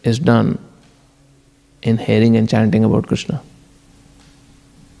investment is done in hearing and chanting about Krishna.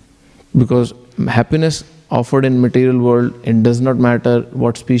 Because happiness offered in material world, it does not matter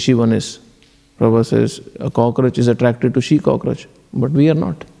what species one is. Prabhupada says a cockroach is attracted to she-cockroach, but we are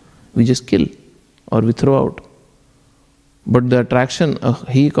not. We just kill or we throw out. But the attraction a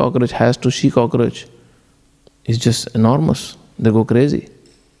he-cockroach has to she-cockroach is just enormous. They go crazy.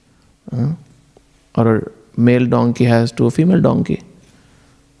 Or a male donkey has to a female donkey.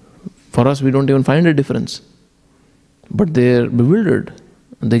 For us, we don't even find a difference. But they're bewildered.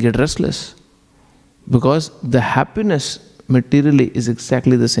 They get restless. Because the happiness materially is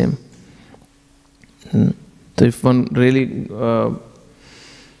exactly the same. So if one really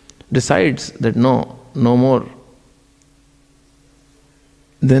decides that no more,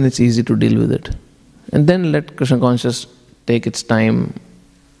 then it's easy to deal with it. And then let Krishna consciousness take its time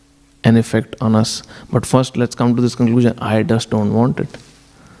and effect on us. But first let's come to this conclusion, I just don't want it.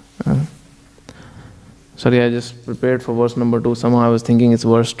 Sorry, I just prepared for verse number 2. Somehow I was thinking it's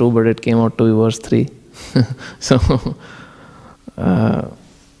verse 2, but it came out to be verse 3. So,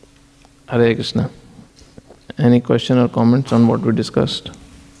 Hare Krishna. Any question or comments on what we discussed?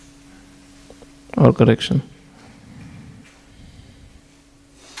 Or correction?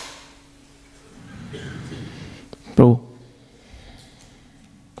 Prabhu.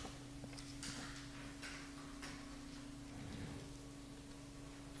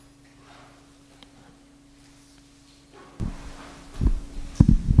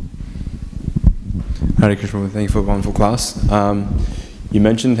 Hare Krishna, thank you for a wonderful class. You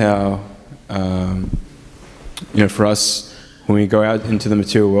mentioned how, for us, when we go out into the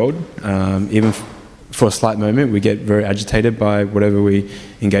material world, even for a slight moment, we get very agitated by whatever we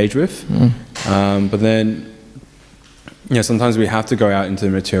engage with. But then, sometimes we have to go out into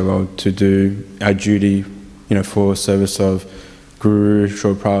the material world to do our duty, for service of Guru,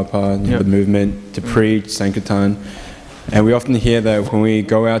 Srila Prabhupada, the movement, to preach, Sankirtan. And we often hear that when we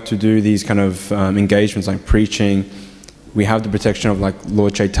go out to do these kind of engagements like preaching, we have the protection of like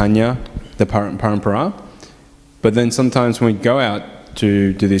Lord Chaitanya, the Parampara. But then sometimes when we go out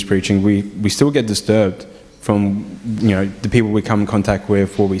to do this preaching, we still get disturbed from the people we come in contact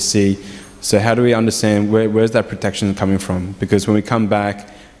with, what we see. So how do we understand where's that protection coming from? Because when we come back,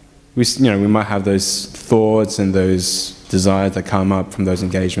 we might have those thoughts and those desires that come up from those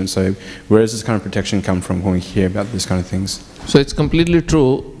engagements. So where does this kind of protection come from when we hear about these kind of things? So it's completely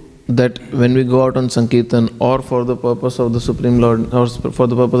true that when we go out on Sankirtan or for the purpose of the Supreme Lord or for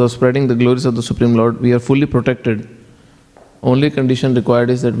the purpose of spreading the glories of the Supreme Lord, we are fully protected. Only condition required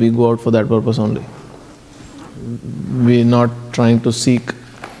is that we go out for that purpose only. We are not trying to seek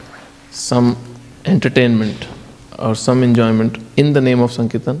some entertainment or some enjoyment in the name of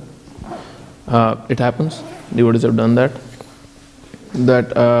Sankirtan. It happens. Devotees have done that.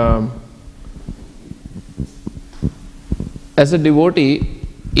 As a devotee,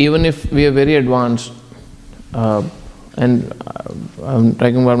 even if we are very advanced, and I'm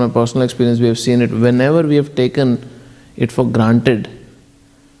talking about my personal experience, we have seen it, whenever we have taken it for granted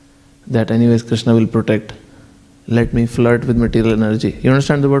that anyways Krishna will protect, let me flirt with material energy. You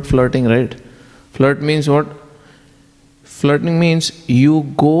understand the word flirting, right? Flirt means what? Flirting means you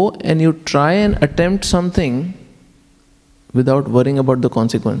go and you try and attempt something without worrying about the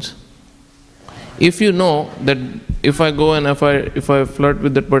consequence. If you know that if I go and if I flirt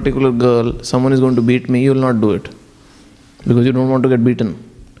with that particular girl, someone is going to beat me, you will not do it because you don't want to get beaten.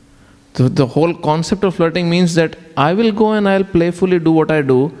 So the whole concept of flirting means that I will go and I'll playfully do what I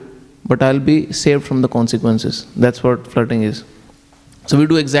do, but I'll be saved from the consequences. That's what flirting is. So we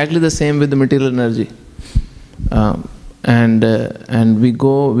do exactly the same with the material energy. And we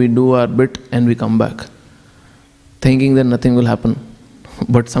go, we do our bit and we come back, thinking that nothing will happen.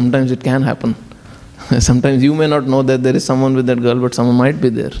 But sometimes it can happen. Sometimes you may not know that there is someone with that girl, but someone might be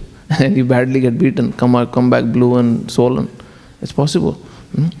there. And you badly get beaten, come back blue and swollen. It's possible.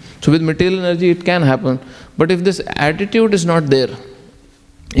 So with material energy it can happen. But if this attitude is not there,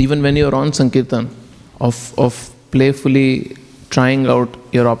 even when you are on Sankirtan, of playfully trying out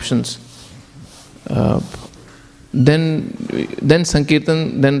your options, then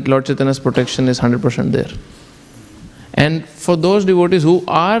Sankirtan, then Lord Chaitanya's protection is 100% there. And for those devotees who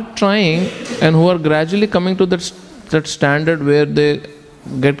are trying and who are gradually coming to that standard where they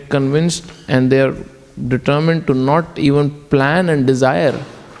get convinced and they are determined to not even plan and desire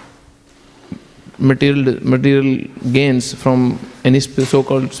material gains from any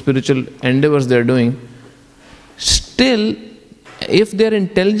so-called spiritual endeavors they are doing, still, if they are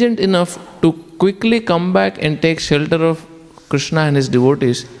intelligent enough to quickly come back and take shelter of Krishna and his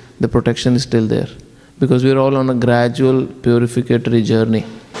devotees, the protection is still there. Because we are all on a gradual purificatory journey.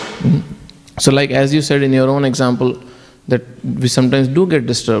 So like as you said in your own example, that we sometimes do get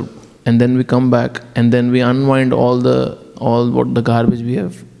disturbed and then we come back and then we unwind all what the garbage we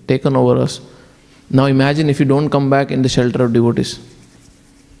have taken over us. Now imagine if you don't come back in the shelter of devotees.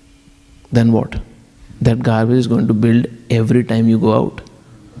 Then what? That garbage is going to build every time you go out.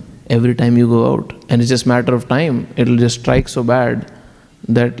 Every time you go out. And it's just a matter of time. It will just strike so bad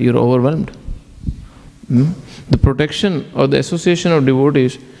that you're overwhelmed. The protection or the association of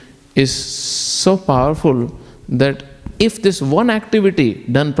devotees is so powerful that if this one activity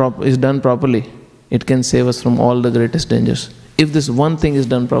is done properly, it can save us from all the greatest dangers. If this one thing is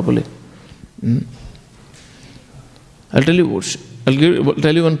done properly. I'll tell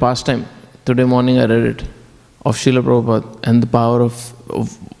you one pastime. Today morning I read it of Srila Prabhupada and the power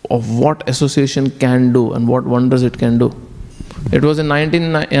of what association can do and what wonders it can do. It was in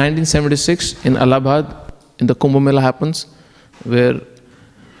 1976 in Allahabad, in the Kumbh Mela happens, where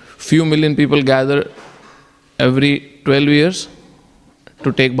few million people gather every 12 years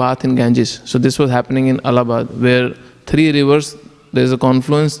to take bath in Ganges. So this was happening in Allahabad, where three rivers, there is a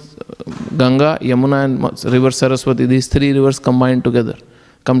confluence, Ganga, Yamuna and river Saraswati, these three rivers come together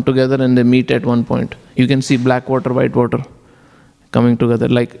and they meet at one point. You can see black water, white water coming together,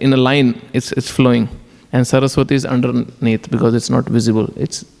 like in a line, it's flowing. And Saraswati is underneath because it's not visible.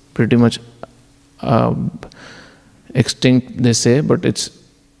 It's pretty much extinct, they say, but it's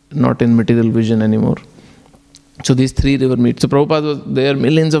not in material vision anymore. So these three rivers meet. So Prabhupada was there,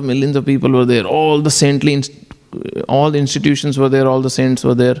 millions of people were there, all the institutions were there, all the saints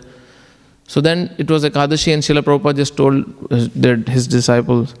were there. So then it was Ekadashi and Srila Prabhupada just told his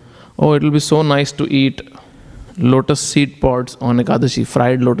disciples, oh, it will be so nice to eat lotus seed pods on Ekadashi,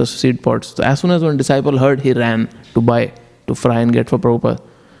 fried lotus seed pods. So as soon as one disciple heard, he ran to buy, to fry and get for Prabhupada.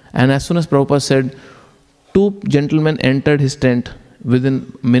 And as soon as Prabhupada said, 2 gentlemen entered his tent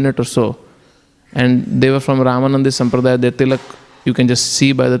within a minute or so. And they were from Ramananda Sampradaya. Their tilak, you can just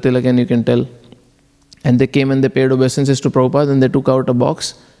see by the tilak and you can tell. And they came and they paid obeisances to Prabhupada and they took out a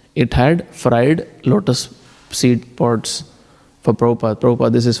box. It had fried lotus seed pods for Prabhupada.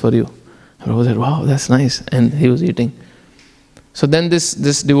 Prabhupada, this is for you. Prabhupada said, wow, that's nice. And he was eating. So then this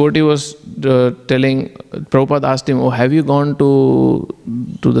devotee was telling, Prabhupada asked him, oh, have you gone to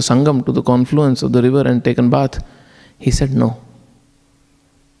the Sangam, to the confluence of the river and taken bath? He said, no.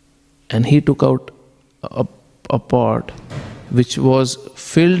 And he took out a pot which was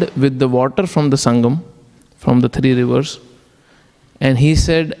filled with the water from the Sangam, from the 3 rivers. And he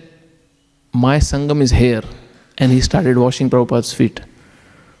said, my Sangam is here. And he started washing Prabhupada's feet.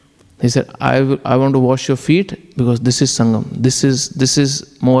 He said, I want to wash your feet because this is Sangam. This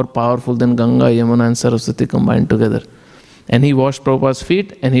is more powerful than Ganga, Yamuna and Saraswati combined together. And he washed Prabhupada's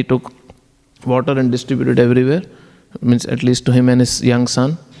feet and he took water and distributed everywhere. Means at least to him and his young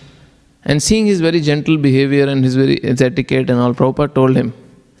son. And seeing his very gentle behavior and his etiquette and all, Prabhupada told him,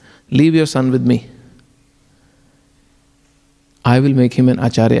 leave your son with me. I will make him an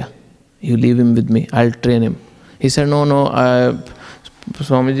Acharya. You leave him with me. I'll train him. He said, no,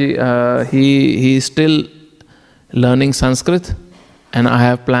 Swamiji, he is still learning Sanskrit and I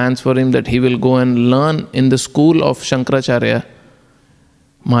have plans for him that he will go and learn in the school of Shankaracharya,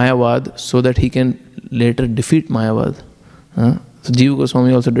 Mayavad, so that he can later defeat Mayavad. So Jiva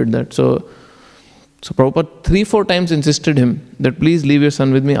Goswami also did that. So Prabhupada 3-4 times insisted him that please leave your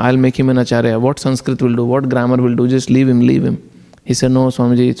son with me, I'll make him an Acharya. What Sanskrit will do, what grammar will do, just leave him. He said, no,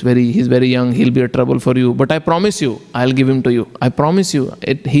 Swamiji, he's very young, he'll be a trouble for you. But I promise you, I'll give him to you. I promise you,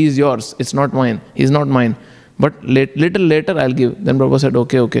 he is yours, it's not mine. He's not mine. But little later, I'll give. Then Prabhupada said,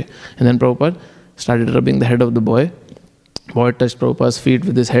 okay. And then Prabhupada started rubbing the head of the boy. Boy touched Prabhupada's feet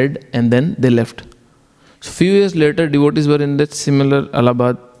with his head and then they left. So few years later, devotees were in that similar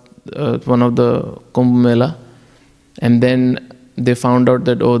Allahabad, one of the Kumbh Mela. And then they found out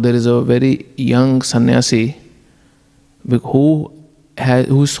that, there is a very young sannyasi who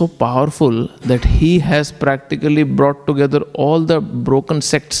is so powerful that he has practically brought together all the broken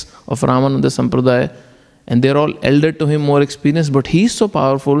sects of Ramananda Sampradaya, and they're all elder to him, more experienced, but he is so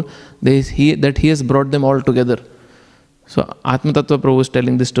powerful that he has brought them all together. So Atma Tattva Prabhu was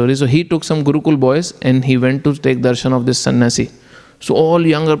telling this story. So he took some Gurukul boys and he went to take darshan of this sannyasi. So all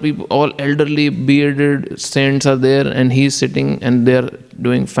younger people, all elderly, bearded saints are there and he's sitting and they're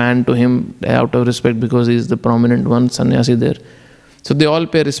doing fan to him out of respect because he's the prominent one, sannyasi there. So they all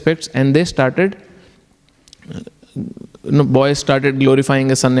pay respects and they started, boys started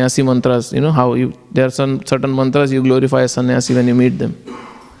glorifying a sannyasi mantras. There are some certain mantras you glorify a sannyasi when you meet them.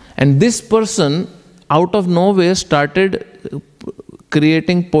 And this person out of nowhere started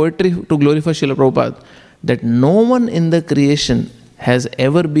creating poetry to glorify Srila Prabhupada. That no one in the creation has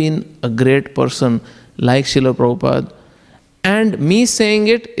ever been a great person like Srila Prabhupada. And me saying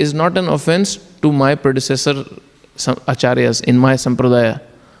it is not an offense to my predecessor acharyas in my sampradaya.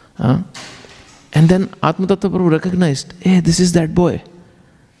 And then Atma Tattva Prabhu recognized, hey, this is that boy.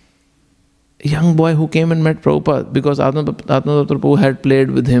 A young boy who came and met Prabhupada because Atma Tattva Prabhu had played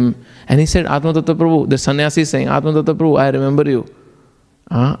with him. And he said, Atma Tattva Prabhu, the sannyasi is saying, Atma Tattva Prabhu, I remember you.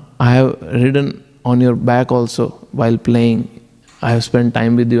 I have ridden on your back also while playing. I have spent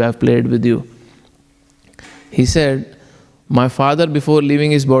time with you, I have played with you. He said, my father before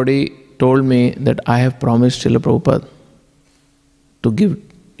leaving his body told me that I have promised Srila Prabhupada to give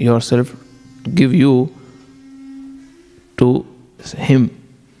you to him.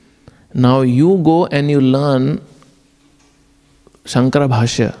 Now you go and you learn Shankara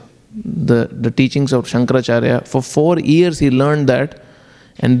Bhashya, the teachings of Shankaracharya. For 4 years he learned that,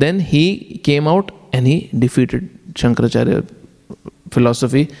 and then he came out and he defeated Shankaracharya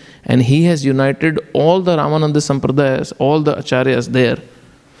philosophy, and he has united all the Ramananda Sampradayas, all the Acharyas there.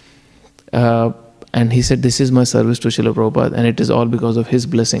 And he said, this is my service to Srila Prabhupada, and it is all because of his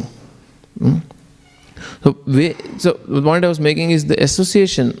blessing. So the point I was making is the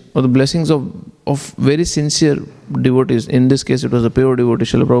association or the blessings of very sincere devotees, in this case it was a pure devotee,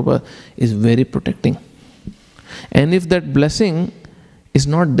 Srila Prabhupada, is very protecting. And if that blessing is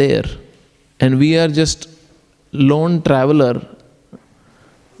not there, and we are just lone traveler,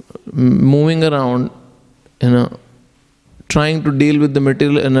 moving around, trying to deal with the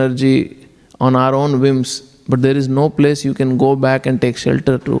material energy on our own whims, but there is no place you can go back and take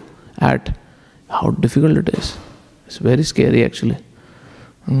shelter at, how difficult it is. It's very scary actually.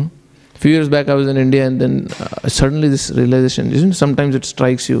 few years back I was in India, and then suddenly this realization, isn't it? Sometimes it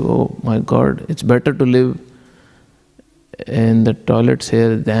strikes you, oh my God, it's better to live in the toilets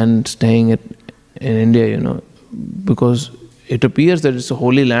here than staying in India, you know, because it appears that it's a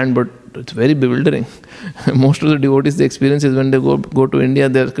holy land, but it's very bewildering. Most of the devotees, the experience is when they go to India,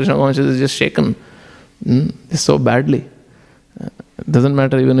 their Krishna consciousness is just shaken so badly. Doesn't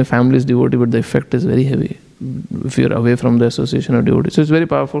matter even if family is devotee, but the effect is very heavy if you're away from the association of devotees. So it's very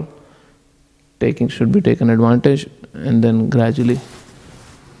powerful. Should be taken advantage, and then gradually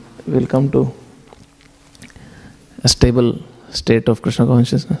we'll come to a stable state of Krishna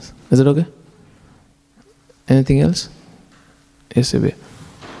consciousness. Is it okay? Anything else? Yes, Abhi.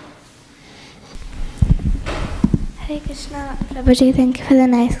 Hare Krishna. Prabhuji, thank you for the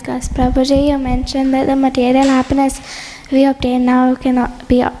nice class. Prabhuji, you mentioned that the material happiness we obtain now cannot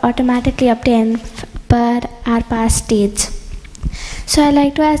be automatically obtained per our past deeds. So I'd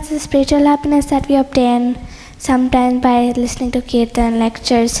like to ask, the spiritual happiness that we obtain sometimes by listening to kirtan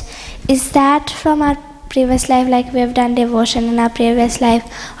lectures, is that from our previous life, like we have done devotion in our previous life,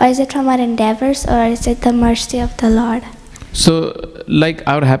 or is it from our endeavors, or is it the mercy of the Lord? So, like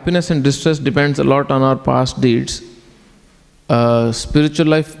our happiness and distress depends a lot on our past deeds. Spiritual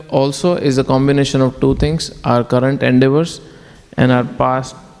life also is a combination of two things: our current endeavors and our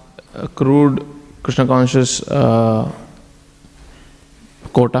past accrued Krishna conscious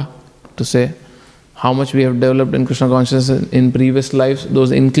quota, to say how much we have developed in Krishna consciousness in previous lives.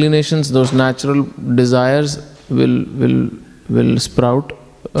 Those inclinations, those natural desires will sprout,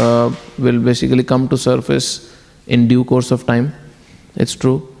 will basically come to surface in due course of time. It's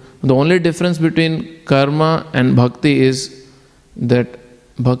true. The only difference between karma and bhakti is that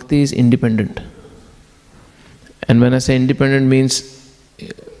bhakti is independent. And when I say independent, means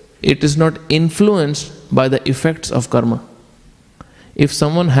it is not influenced by the effects of karma. If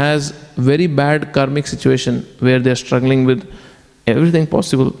someone has very bad karmic situation where they are struggling with everything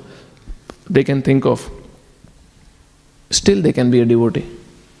possible they can think of, still they can be a devotee,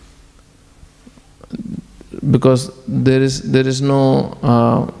 because there is no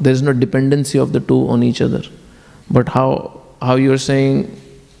dependency of the two on each other. But how you are saying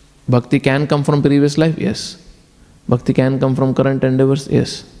bhakti can come from previous life? Yes. Bhakti can come from current endeavors?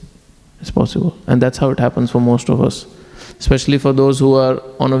 Yes. It's possible. And that's how it happens for most of us. Especially for those who are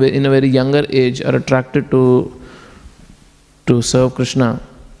in a very younger age are attracted to serve Krishna.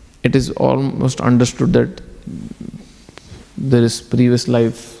 It is almost understood that there is previous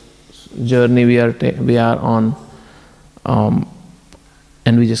life journey we are on,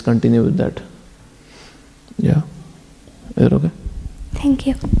 and we just continue with that. Yeah. Is it okay? Thank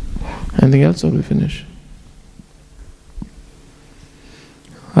you. Anything else, or we finish?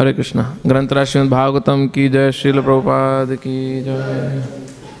 Hare Krishna. Śrīmad Bhāgavatam ki jai, Srila Prabhupada ki jai.